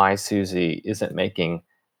here's why Susie isn't making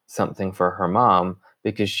something for her mom,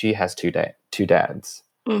 because she has two dads.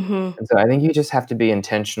 Mhm. And so I think you just have to be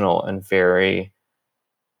intentional and very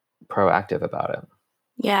proactive about it.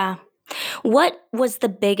 Yeah. What was the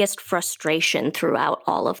biggest frustration throughout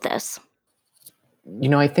all of this?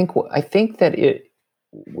 I think that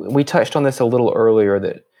we touched on this a little earlier,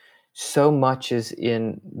 that so much is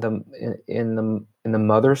in the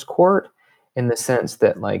mother's court, in the sense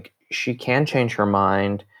that like she can change her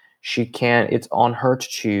mind, it's on her to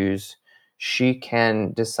choose. She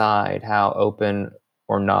can decide how open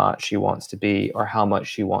or not she wants to be, or how much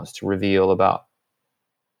she wants to reveal about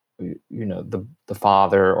the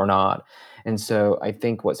father or not. And so I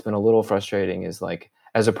think what's been a little frustrating is like,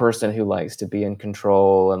 as a person who likes to be in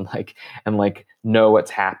control and know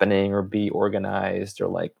what's happening or be organized or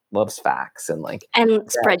like loves facts and like And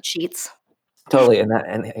that, spreadsheets. totally.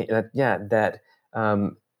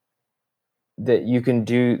 Um that you can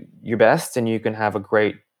do your best, and you can have a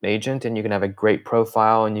great agent, and you can have a great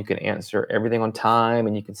profile, and you can answer everything on time,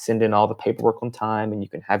 and you can send in all the paperwork on time, and you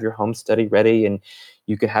can have your home study ready, and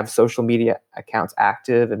you can have social media accounts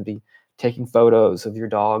active and be taking photos of your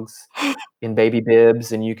dogs in baby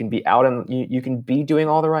bibs, and you can be out and you can be doing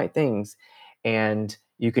all the right things, and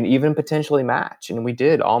you can even potentially match. And we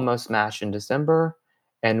did almost match in December,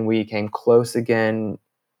 and we came close again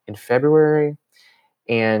in February.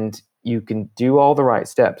 And you can do all the right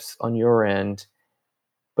steps on your end,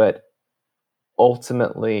 but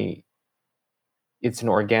ultimately it's an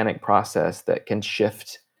organic process that can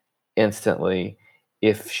shift instantly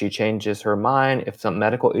if she changes her mind, if some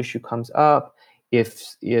medical issue comes up,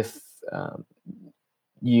 if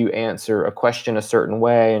you answer a question a certain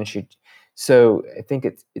way and she So I think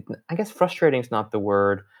I guess frustrating is not the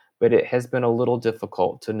word, but it has been a little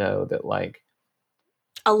difficult to know that like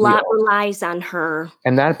A we lot relies on her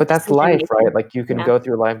but that's decision life, making. right? Like you can Yeah. go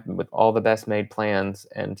through life with all the best made plans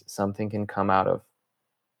and something can come out of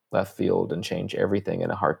left field and change everything in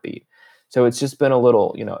a heartbeat. So it's just been a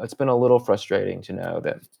little, it's been a little frustrating to know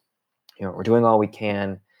that, we're doing all we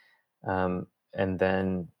can, and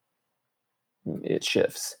then it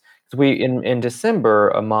shifts. 'Cause we in December,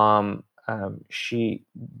 a mom, she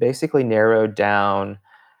basically narrowed down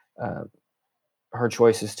uh, her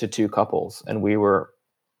choices to two couples, and we were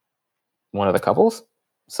one of the couples,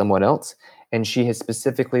 someone else, and she had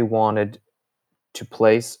specifically wanted to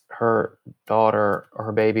place her daughter or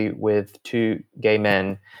her baby with two gay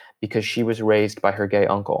men because she was raised by her gay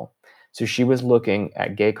uncle. So she was looking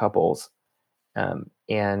at gay couples,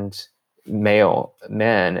 and male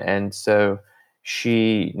men. And so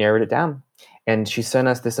she narrowed it down. And she sent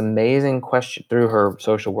us this amazing question through her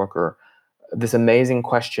social worker, this amazing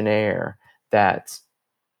questionnaire that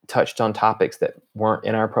touched on topics that weren't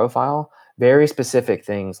in our profile, very specific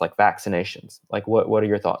things like vaccinations. Like what are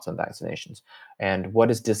your thoughts on vaccinations? And what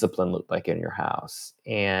does discipline look like in your house?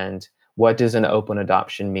 And what does an open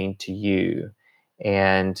adoption mean to you?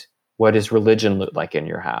 And what does religion look like in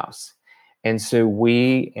your house? And so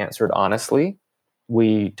we answered honestly.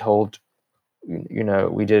 We told,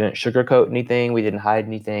 we didn't sugarcoat anything, we didn't hide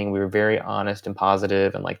anything. We were very honest and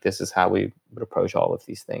positive, and like, this is how we would approach all of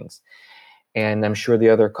these things. And I'm sure the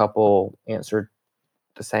other couple answered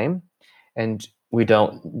the same. And we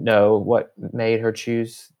don't know what made her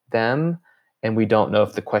choose them. And we don't know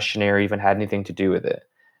if the questionnaire even had anything to do with it.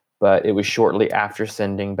 But it was shortly after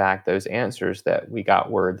sending back those answers that we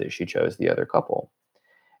got word that she chose the other couple.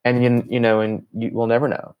 And and you will never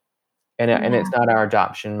know. And Yeah. it's not our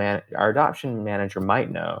adoption manager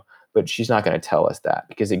might know, but she's not going to tell us that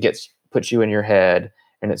because it puts you in your head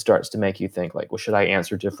and it starts to make you think like, well, should I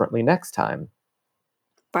answer differently next time?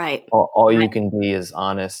 Right. All Right. you can be is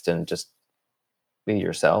honest and just be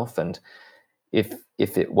yourself. And if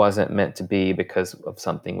it wasn't meant to be because of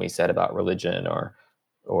something we said about religion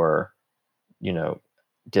or you know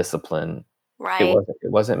discipline, Right.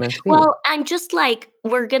 it wasn't meant to be. Well, I'm just like,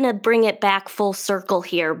 we're going to bring it back full circle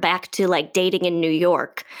here, back to like dating in New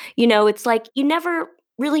York. It's like you never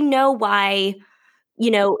really know why,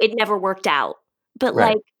 it never worked out. But Right.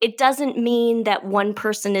 like, it doesn't mean that one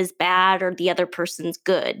person is bad or the other person's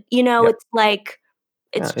good. Yep. It's like,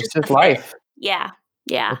 Yeah, it's it's just a just fit. life. Yeah.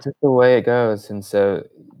 Yeah. It's just the way it goes. And so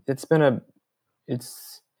it's been a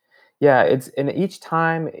it's yeah, it's and each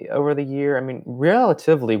time over the year, I mean,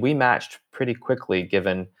 relatively, we matched pretty quickly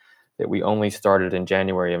given that we only started in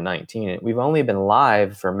January of 19. And we've only been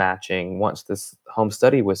live for matching once this home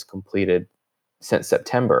study was completed since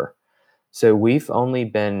September. So we've only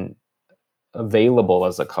been available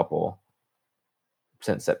as a couple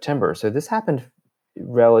since September. So this happened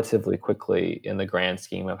relatively quickly in the grand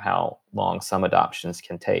scheme of how long some adoptions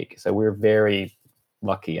can take. So we're very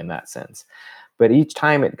lucky in that sense. But each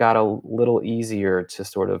time it got a little easier to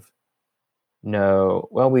sort of know,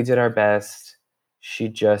 well, we did our best. She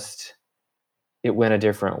just, it went a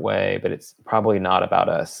different way, but it's probably not about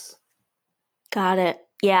us. Got it.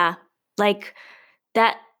 Yeah. Like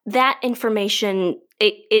that information,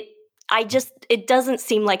 it doesn't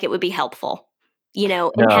seem like it would be helpful, in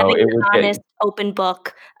No, having it an would get, honest, open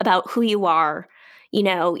book about who you are.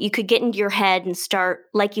 You could get into your head and start,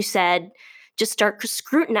 like you said, just start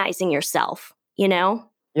scrutinizing yourself, you know?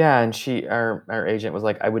 yeah. And our agent was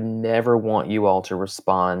like, I would never want you all to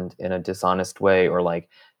respond in a dishonest way or like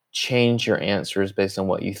change your answers based on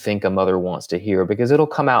what you think a mother wants to hear because it'll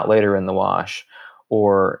come out later in the wash.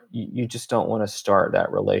 Or you just don't want to start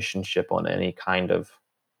that relationship on any kind of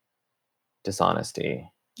dishonesty.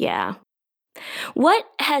 Yeah. What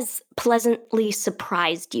has pleasantly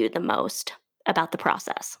surprised you the most about the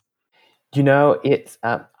process? It's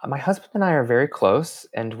my husband and I are very close,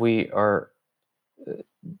 and we are uh,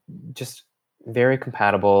 just very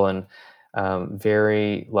compatible and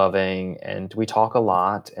very loving, and we talk a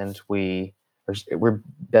lot, and we're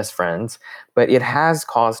best friends. But it has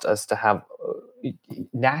caused us to have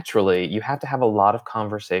naturally, you have to have a lot of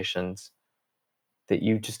conversations that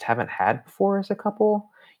you just haven't had before as a couple.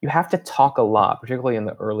 You have to talk a lot, particularly in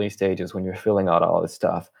the early stages when you're filling out all this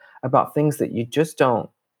stuff about things that you just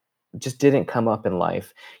didn't come up in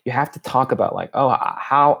life. You have to talk about like, oh,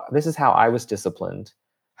 how this is how I was disciplined.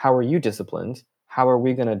 How are you disciplined? How are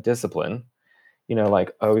we going to discipline?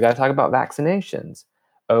 Like, oh, we got to talk about vaccinations.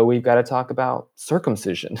 Oh, we've got to talk about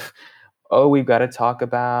circumcision. Oh, we've got to talk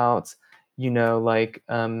about, like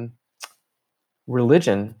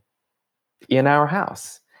religion in our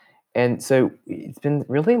house. And so it's been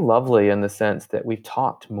really lovely in the sense that we've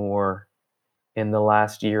talked more in the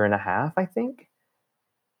last year and a half, I think,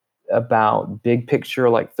 about big picture,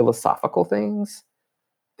 like philosophical things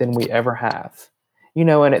than we ever have. And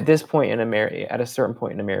at this point in a marriage, at a certain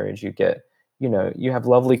point in a marriage, you get, you have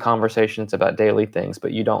lovely conversations about daily things,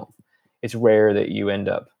 but you don't, it's rare that you end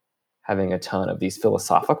up having a ton of these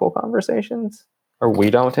philosophical conversations, or we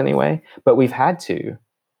don't anyway, but we've had to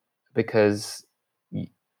because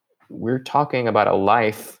we're talking about a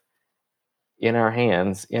life in our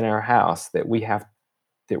hands, in our house that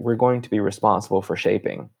we're going to be responsible for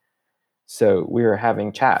shaping. So we're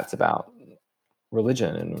having chats about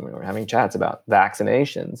religion, and we're having chats about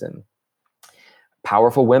vaccinations and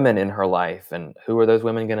powerful women in her life, and who are those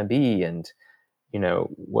women going to be, and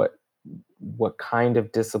what kind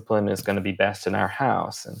of discipline is going to be best in our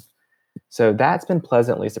house. And so that's been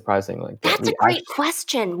pleasantly surprising, like that That's a we great actually,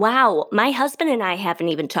 question. Wow. My husband and I haven't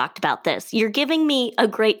even talked about this. You're giving me a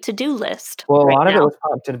great to-do list well, a right lot of it now. was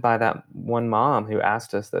prompted by that one mom who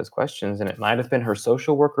asked us those questions, and it might have been her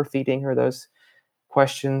social worker feeding her those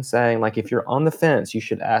questions, saying, like, if you're on the fence, you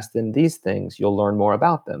should ask them these things, you'll learn more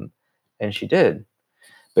about them. And she did.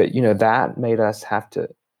 But that made us have to,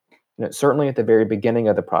 certainly at the very beginning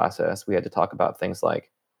of the process, we had to talk about things like,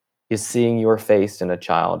 is seeing your face in a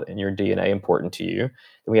child and your DNA important to you?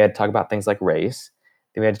 Then we had to talk about things like race.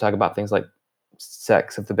 Then we had to talk about things like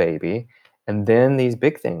sex of the baby. And then these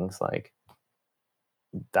big things like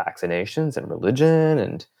vaccinations and religion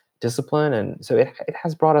and discipline. And so it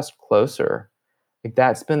has brought us closer. Like,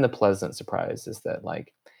 that's been the pleasant surprise, is that,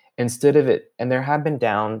 like, instead of it, and there have been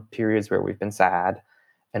down periods where we've been sad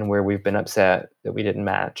and where we've been upset that we didn't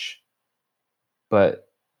match. But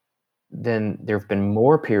then there have been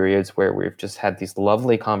more periods where we've just had these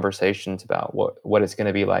lovely conversations about what it's going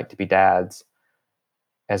to be like to be dads,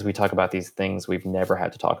 as we talk about these things we've never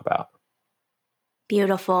had to talk about.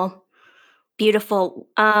 Beautiful. Beautiful.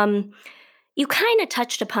 You kind of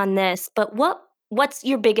touched upon this, but what's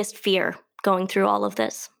your biggest fear going through all of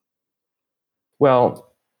this?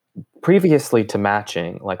 Well, previously to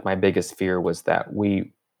matching, like, my biggest fear was that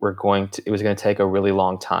it was going to take a really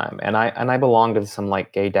long time. And I belong to some,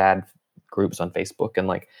 like, gay dad groups on Facebook, and,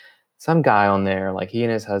 like, some guy on there, like, he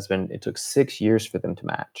and his husband, it took 6 years for them to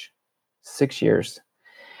match. 6 years.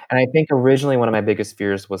 And I think originally one of my biggest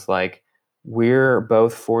fears was, like, we're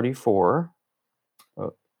both 44.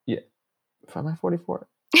 Oh, yeah. Am I 44?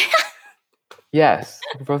 Yes,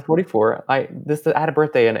 we're both 44. I had a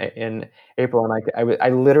birthday in April, and I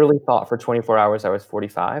literally thought for 24 hours I was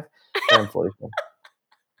 45, but I'm 44.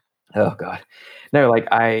 Oh god. No, like,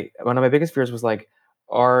 I one of my biggest fears was, like,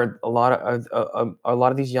 are a lot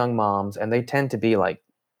of these young moms, and they tend to be, like,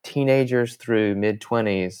 teenagers through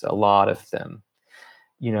mid-20s, a lot of them,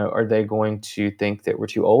 are they going to think that we're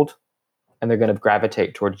too old, and they're gonna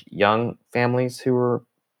gravitate towards young families who are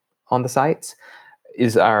on the sites?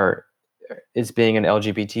 Is our is being an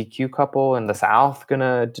LGBTQ couple in the South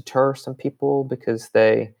gonna deter some people because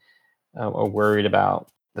they are worried about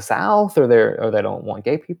the South, or they don't want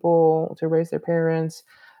gay people to raise their parents,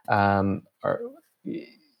 or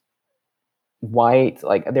white?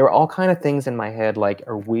 Like, there were all kind of things in my head. Like,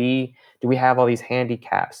 do we have all these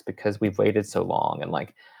handicaps because we've waited so long? And,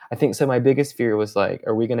 like, I think so. My biggest fear was, like,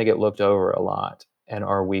 are we going to get looked over a lot, and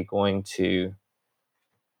is it going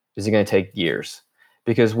to take years?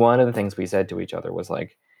 Because one of the things we said to each other was,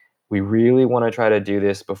 like, we really want to try to do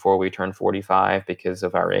this before we turn 45 because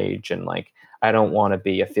of our age. And, like, I don't want to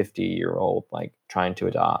be a 50-year-old, like, trying to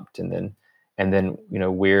adopt. And then,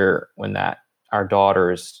 when that our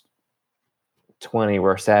daughter's 20,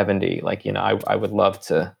 we're 70. Like, I would love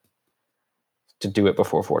to do it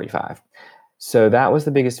before 45. So that was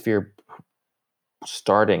the biggest fear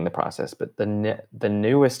starting the process. But the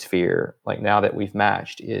newest fear, like, now that we've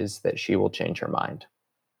matched, is that she will change her mind.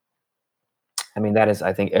 I mean, that is,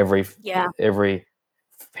 I think, Yeah. every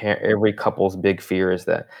couple's big fear, is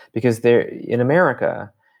that, because there in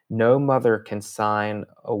America, no mother can sign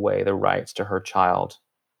away the rights to her child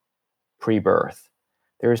pre-birth.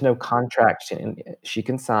 There is no contract she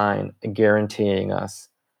can sign guaranteeing us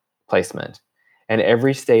placement. And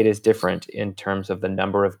every state is different in terms of the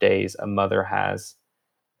number of days a mother has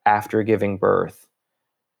after giving birth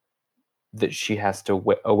that she has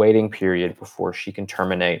to a waiting period before she can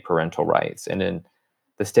terminate parental rights. And in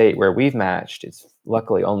the state where we've matched, it's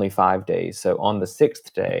luckily only 5 days. So on the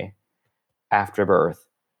sixth day after birth,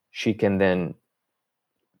 she can then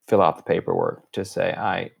fill out the paperwork to say,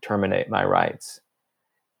 I terminate my rights.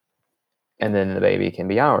 And then the baby can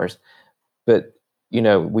be ours. But,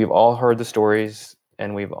 we've all heard the stories,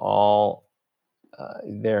 and we've all,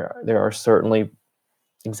 there are certainly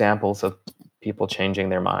examples of people changing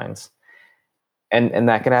their minds. And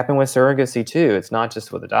that can happen with surrogacy too. It's not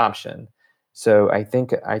just with adoption. So I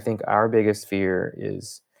think our biggest fear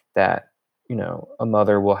is that, a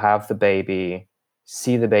mother will have the baby,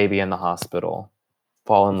 see the baby in the hospital,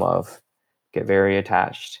 fall in love, get very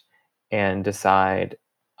attached, and decide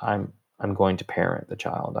I'm going to parent the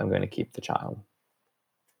child. I'm going to keep the child.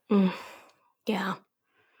 Mm, yeah.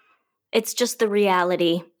 It's just the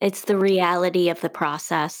reality. It's the reality of the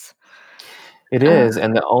process. It Uh, is,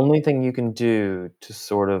 and the only thing you can do to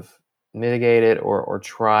sort of mitigate it or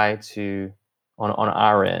try to on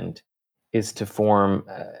our end is to form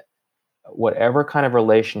whatever kind of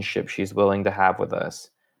relationship she's willing to have with us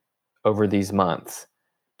over these months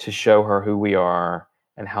to show her who we are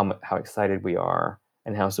and how excited we are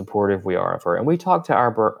and how supportive we are of her. And we talk to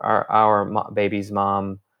our baby's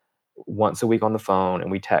mom once a week on the phone, and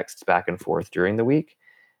we text back and forth during the week.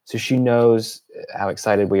 So she knows how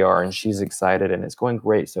excited we are, and she's excited, and it's going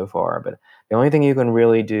great so far. But the only thing you can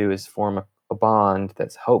really do is form a bond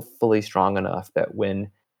that's hopefully strong enough that when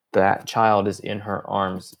that child is in her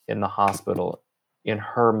arms in the hospital, in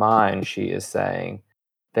her mind, she is saying,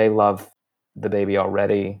 they love the baby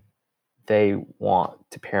already. They want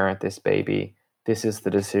to parent this baby. This is the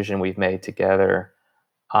decision we've made together.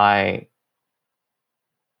 I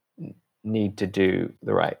need to do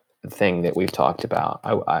the right thing that we've talked about.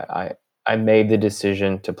 I made the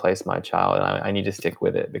decision to place my child, and I need to stick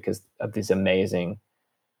with it because of this amazing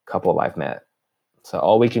couple I've met. So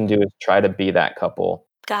all we can do is try to be that couple.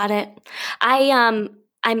 Got it. I'm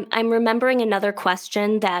remembering another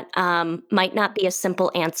question that might not be a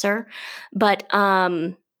simple answer, but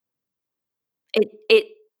it it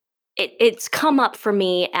it's come up for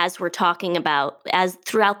me as we're talking about as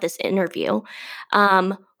throughout this interview.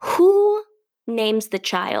 Who names the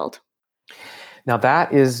child? Now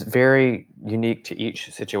that is very unique to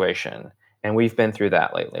each situation, and we've been through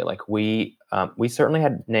that lately. Like we certainly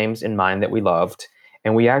had names in mind that we loved,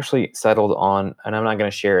 and we actually settled on. And I'm not going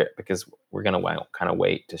to share it because we're going to kind of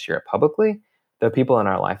wait to share it publicly. The people in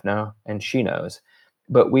our life know, and she knows.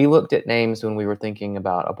 But we looked at names when we were thinking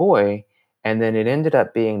about a boy, and then it ended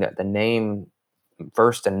up being that the name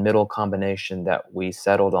first and middle combination that we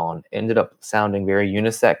settled on ended up sounding very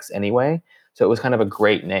unisex anyway. So it was kind of a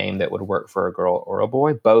great name that would work for a girl or a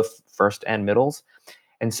boy, both first and middles.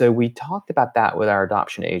 And so we talked about that with our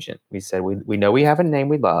adoption agent. We said, we know we have a name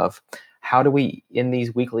we love. How do we, in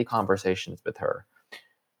these weekly conversations with her,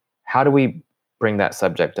 how do we bring that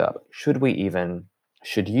subject up? Should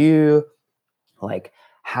you, like,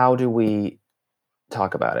 how do we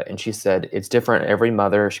talk about it? And she said, it's different every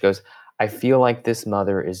mother. She goes, I feel like this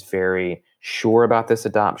mother is very sure about this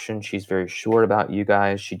adoption. She's very sure about you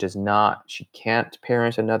guys. She can't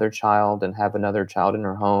parent another child and have another child in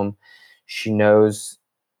her home. She knows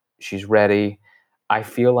she's ready. I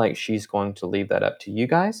feel like she's going to leave that up to you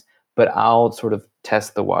guys, but I'll sort of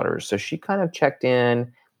test the waters. So she kind of checked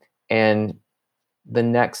in, and the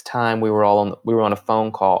next time we were on a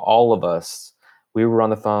phone call, all of us, we were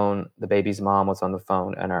on the phone, the baby's mom was on the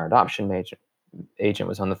phone, and our adoption agent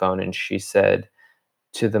was on the phone, and she said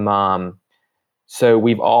to the mom, so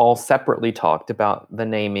we've all separately talked about the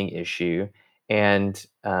naming issue, and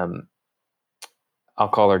I'll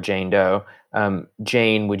call her Jane Doe.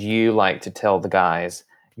 Jane, would you like to tell the guys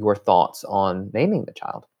your thoughts on naming the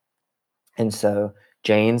child? And so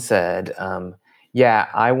Jane said, "Yeah,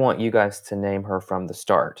 I want you guys to name her from the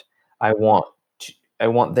start. I want I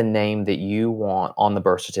want the name that you want on the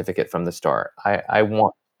birth certificate from the start. I I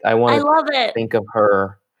want to love it. think of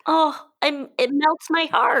her." It melts my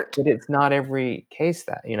heart. But it's not every case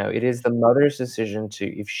that, it is the mother's decision to,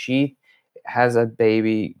 if she has a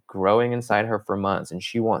baby growing inside her for months and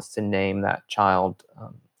she wants to name that child,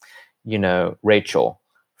 Rachel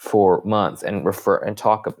for months and refer and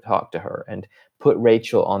talk to her and put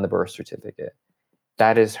Rachel on the birth certificate.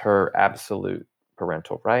 That is her absolute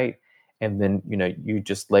parental right. And then, you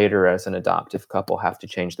just later as an adoptive couple have to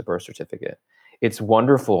change the birth certificate. It's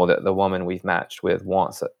wonderful that the woman we've matched with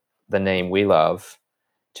wants the name we love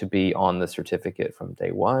to be on the certificate from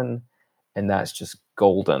day one, and that's just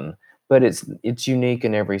golden. But it's unique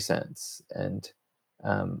in every sense, and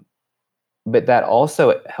but that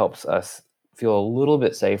also helps us feel a little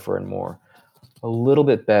bit safer and a little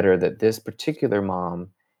bit better that this particular mom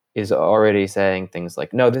is already saying things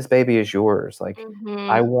like, no, this baby is yours, like,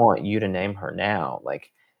 I Mhm. want you to name her now,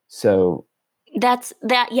 like, so Yeah, that's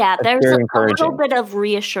there's very a little encouraging. bit of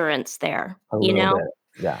reassurance there, A you little know?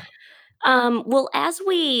 bit, yeah. Well, as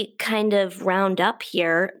we kind of round up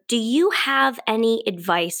here, do you have any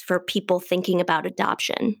advice for people thinking about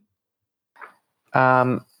adoption?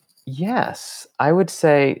 Um, Yes, I would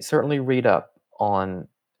say certainly read up on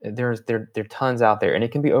there are tons out there, and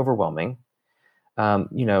it can be overwhelming.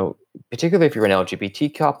 You know, particularly if you're an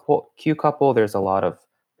LGBTQ couple, there's a lot of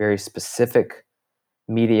very specific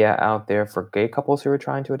media out there for gay couples who are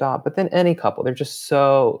trying to adopt. But then any couple, there's just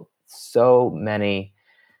so many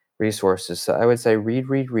resources. So I would say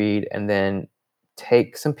read, and then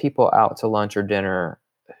take some people out to lunch or dinner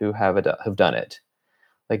who've done it.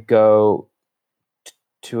 Like go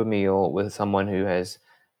to a meal with someone who has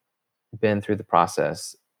been through the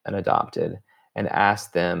process and adopted, and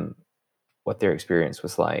ask them what their experience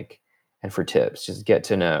was like, and for tips. Just get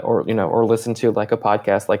to know, or or listen to like a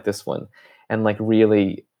podcast like this one, and like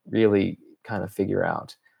really kind of figure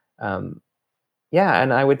out. Um, yeah,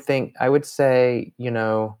 and I would say,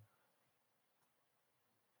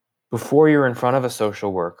 before you're in front of a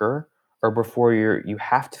social worker, or before you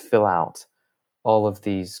have to fill out all of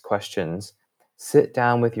these questions, sit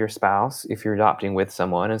down with your spouse if you're adopting with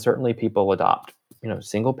someone. And certainly people adopt,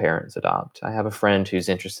 single parents adopt. I have a friend who's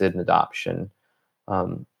interested in adoption,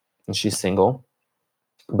 and she's single.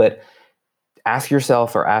 But ask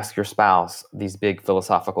yourself or ask your spouse these big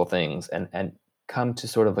philosophical things, and come to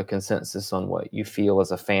sort of a consensus on what you feel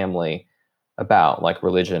as a family about, like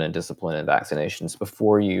religion and discipline and vaccinations,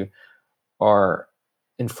 before you are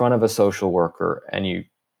in front of a social worker and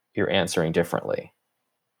you're answering differently,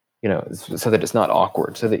 so that it's not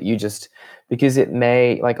awkward, so that because it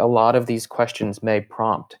may, like, a lot of these questions may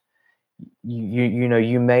prompt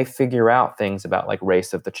you may figure out things about, like,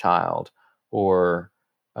 race of the child, or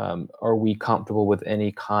are we comfortable with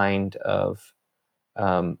any kind of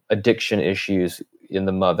addiction issues in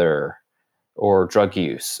the mother, or drug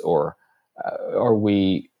use, or are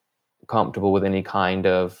we comfortable with any kind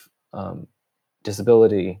of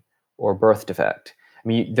disability or birth defect. I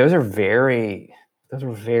mean, those are very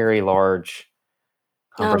large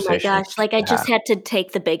Oh my conversations gosh, like, I to just have. had to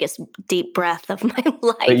take the biggest deep breath of my But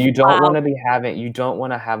life. Wow. you don't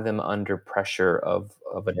want to have them under pressure of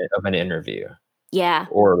an interview, Yeah.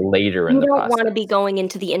 or later in You the don't wanna be process. going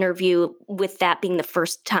into the interview with that being the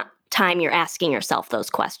first time you're asking yourself those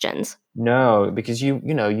questions. No, because you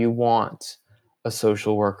want a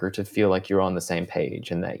social worker to feel like you're on the same page,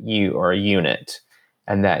 and that you are a unit,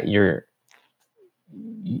 and that you've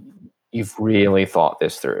really thought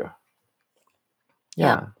this through.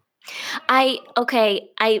 Yep. Yeah.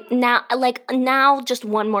 Now just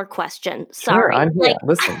one more question. Sure, Sorry. I'm here. Like,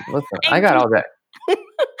 Listen, I I got just all day.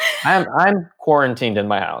 I'm quarantined in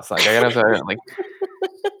my house. Like, I gotta say, like,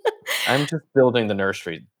 I'm just building the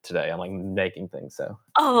nursery today. I'm, like, making things, so.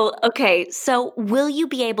 Oh, okay. So, will you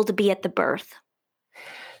be able to be at the birth?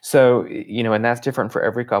 So, and that's different for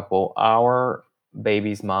every couple. Our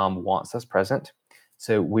baby's mom wants us present,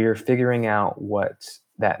 so we're figuring out what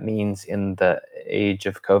that means in the age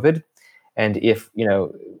of COVID. And if,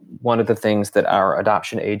 one of the things that our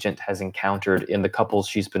adoption agent has encountered in the couples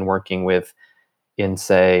she's been working with in,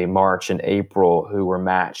 say, March and April, who were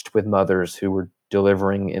matched with mothers who were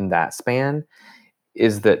delivering in that span,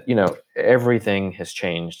 is that, everything has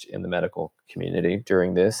changed in the medical community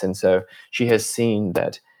during this. And so she has seen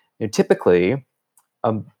that, typically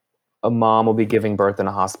a, a mom will be giving birth in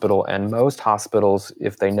a hospital, and most hospitals,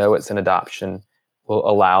 if they know it's an adoption, will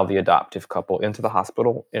allow the adoptive couple into the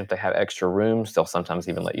hospital. And if they have extra rooms, they'll sometimes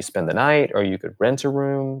even let you spend the night, or you could rent a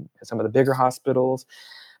room at some of the bigger hospitals.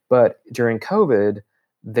 But during COVID,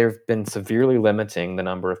 they've been severely limiting the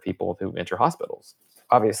number of people who enter hospitals,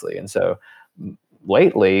 obviously. And so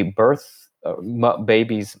lately,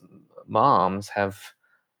 babies' moms have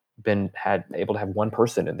been had able to have one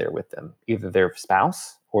person in there with them, either their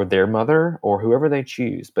spouse or their mother or whoever they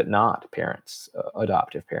choose, but not parents,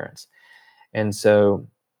 adoptive parents. And so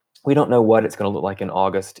we don't know what it's going to look like in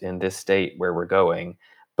August in this state where we're going,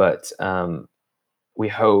 but we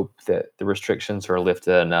hope that the restrictions are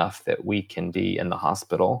lifted enough that we can be in the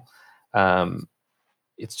hospital. Um,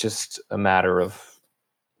 it's just a matter of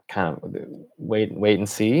kind of wait and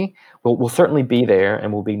see. We'll certainly be there,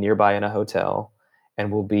 and we'll be nearby in a hotel,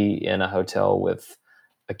 and we'll be in a hotel with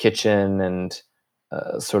a kitchen, and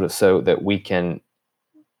sort of, so that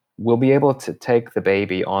we'll be able to take the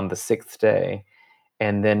baby on the sixth day.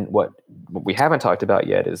 And then what we haven't talked about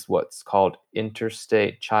yet is what's called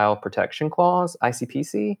Interstate Child Protection Clause,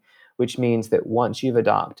 ICPC, which means that once you've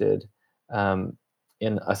adopted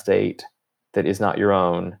in a state that is not your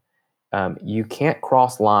own, you can't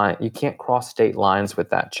cross state lines with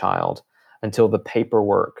that child until the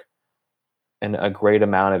paperwork, and a great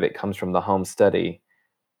amount of it comes from the home study,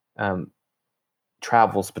 um,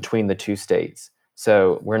 travels between the two states.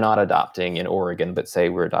 So we're not adopting in Oregon, but say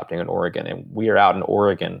we're adopting in Oregon, and we are out in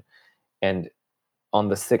Oregon, and on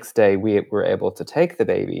the 6th day, we were able to take the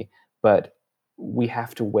baby, but we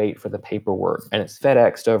have to wait for the paperwork, and it's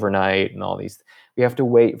FedExed overnight and all these. We have to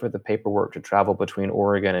wait for the paperwork to travel between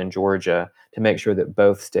Oregon and Georgia to make sure that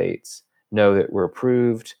both states know that we're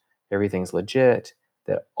approved, everything's legit,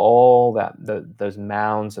 that all those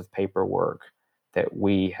mounds of paperwork that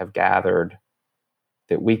we have gathered,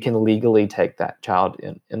 that we can legally take that child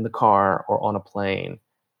in the car or on a plane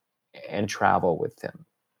and travel with him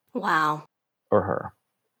Wow. or her.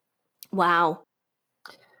 Wow.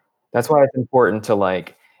 That's why it's important to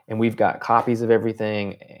and we've got copies of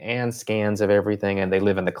everything and scans of everything, and they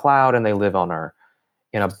live in the cloud and they live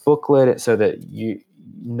in a booklet so that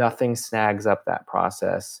nothing snags up that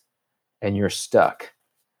process and you're stuck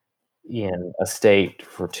in a state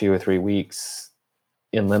for 2 or 3 weeks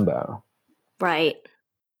in limbo. Right.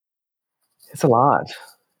 It's a lot.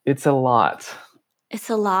 It's a lot. It's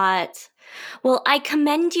a lot. Well, I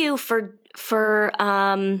commend you for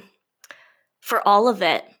all of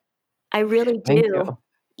it. I really Thank do. you.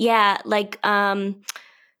 Yeah,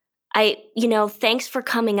 thanks for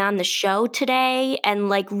coming on the show today and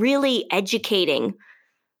really educating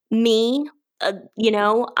me,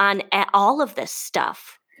 on all of this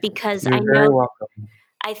stuff, because You're very welcome.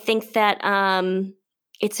 I think that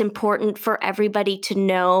it's important for everybody to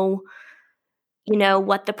know,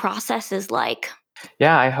 what the process is like.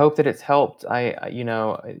 Yeah, I hope that it's helped.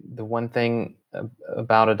 The one thing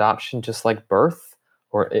about adoption, just like birth,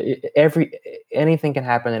 or anything can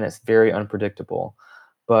happen, and it's very unpredictable.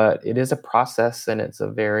 But it is a process, and it's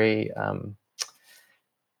a very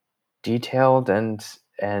detailed and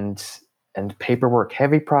paperwork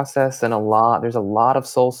heavy process, and there's a lot of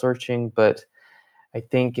soul searching. But I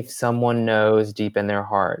think if someone knows deep in their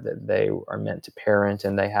heart that they are meant to parent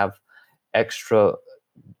and they have extra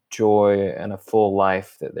joy and a full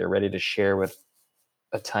life that they're ready to share with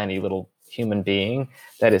a tiny little human being,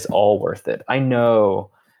 that is all worth it. I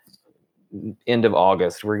know end of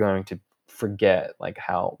August we're going to forget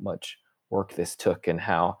how much work this took and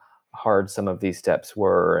how hard some of these steps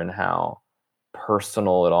were and how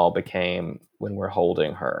personal it all became when we're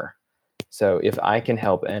holding her. So if I can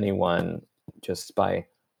help anyone just by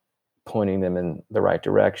pointing them in the right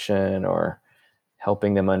direction or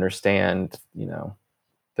helping them understand,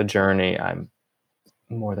 the journey, I'm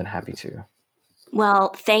more than happy to.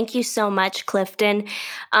 Well, thank you so much, Clifton.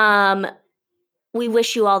 We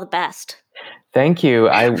wish you all the best. Thank you.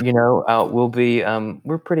 We'll be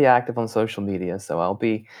we're pretty active on social media, so I'll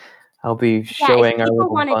be showing if our people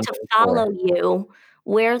little wanted bundle to of follow joy. you,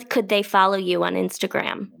 where could they follow you on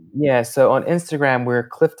Instagram? Yeah, so on Instagram we're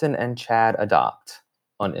Clifton and Chad Adopt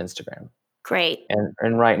on Instagram. Great.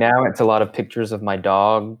 And right now it's a lot of pictures of my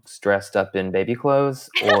dogs dressed up in baby clothes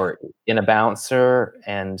or in a bouncer,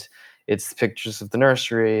 and it's pictures of the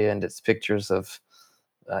nursery, and it's pictures of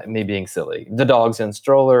me being silly. The dog's in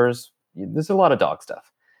strollers. There's a lot of dog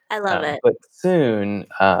stuff. I love it. But soon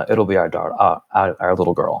it'll be our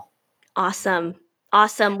little girl. Awesome.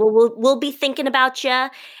 Awesome. Well, we'll be thinking about you,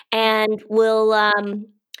 and we'll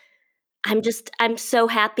I'm so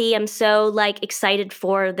happy. I'm so excited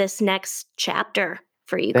for this next chapter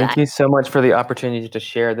for you guys. Thank you so much for the opportunity to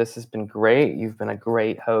share. This has been great. You've been a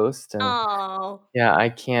great host, and Oh. yeah, I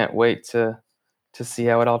can't wait to see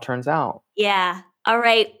how it all turns out. Yeah. All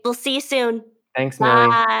right. We'll see you soon. Thanks, Millie.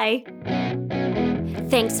 Bye.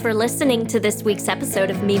 Thanks for listening to this week's episode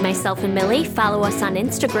of Me, Myself, and Millie. Follow us on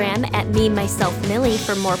Instagram at Me, Myself, Millie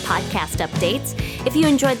for more podcast updates. If you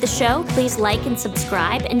enjoyed the show, please like and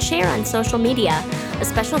subscribe and share on social media. A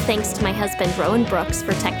special thanks to my husband, Rowan Brooks,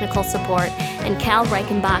 for technical support, and Cal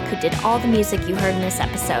Reichenbach, who did all the music you heard in this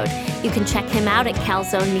episode. You can check him out at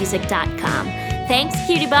calzonemusic.com. Thanks,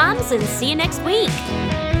 cutie bombs, and see you next week.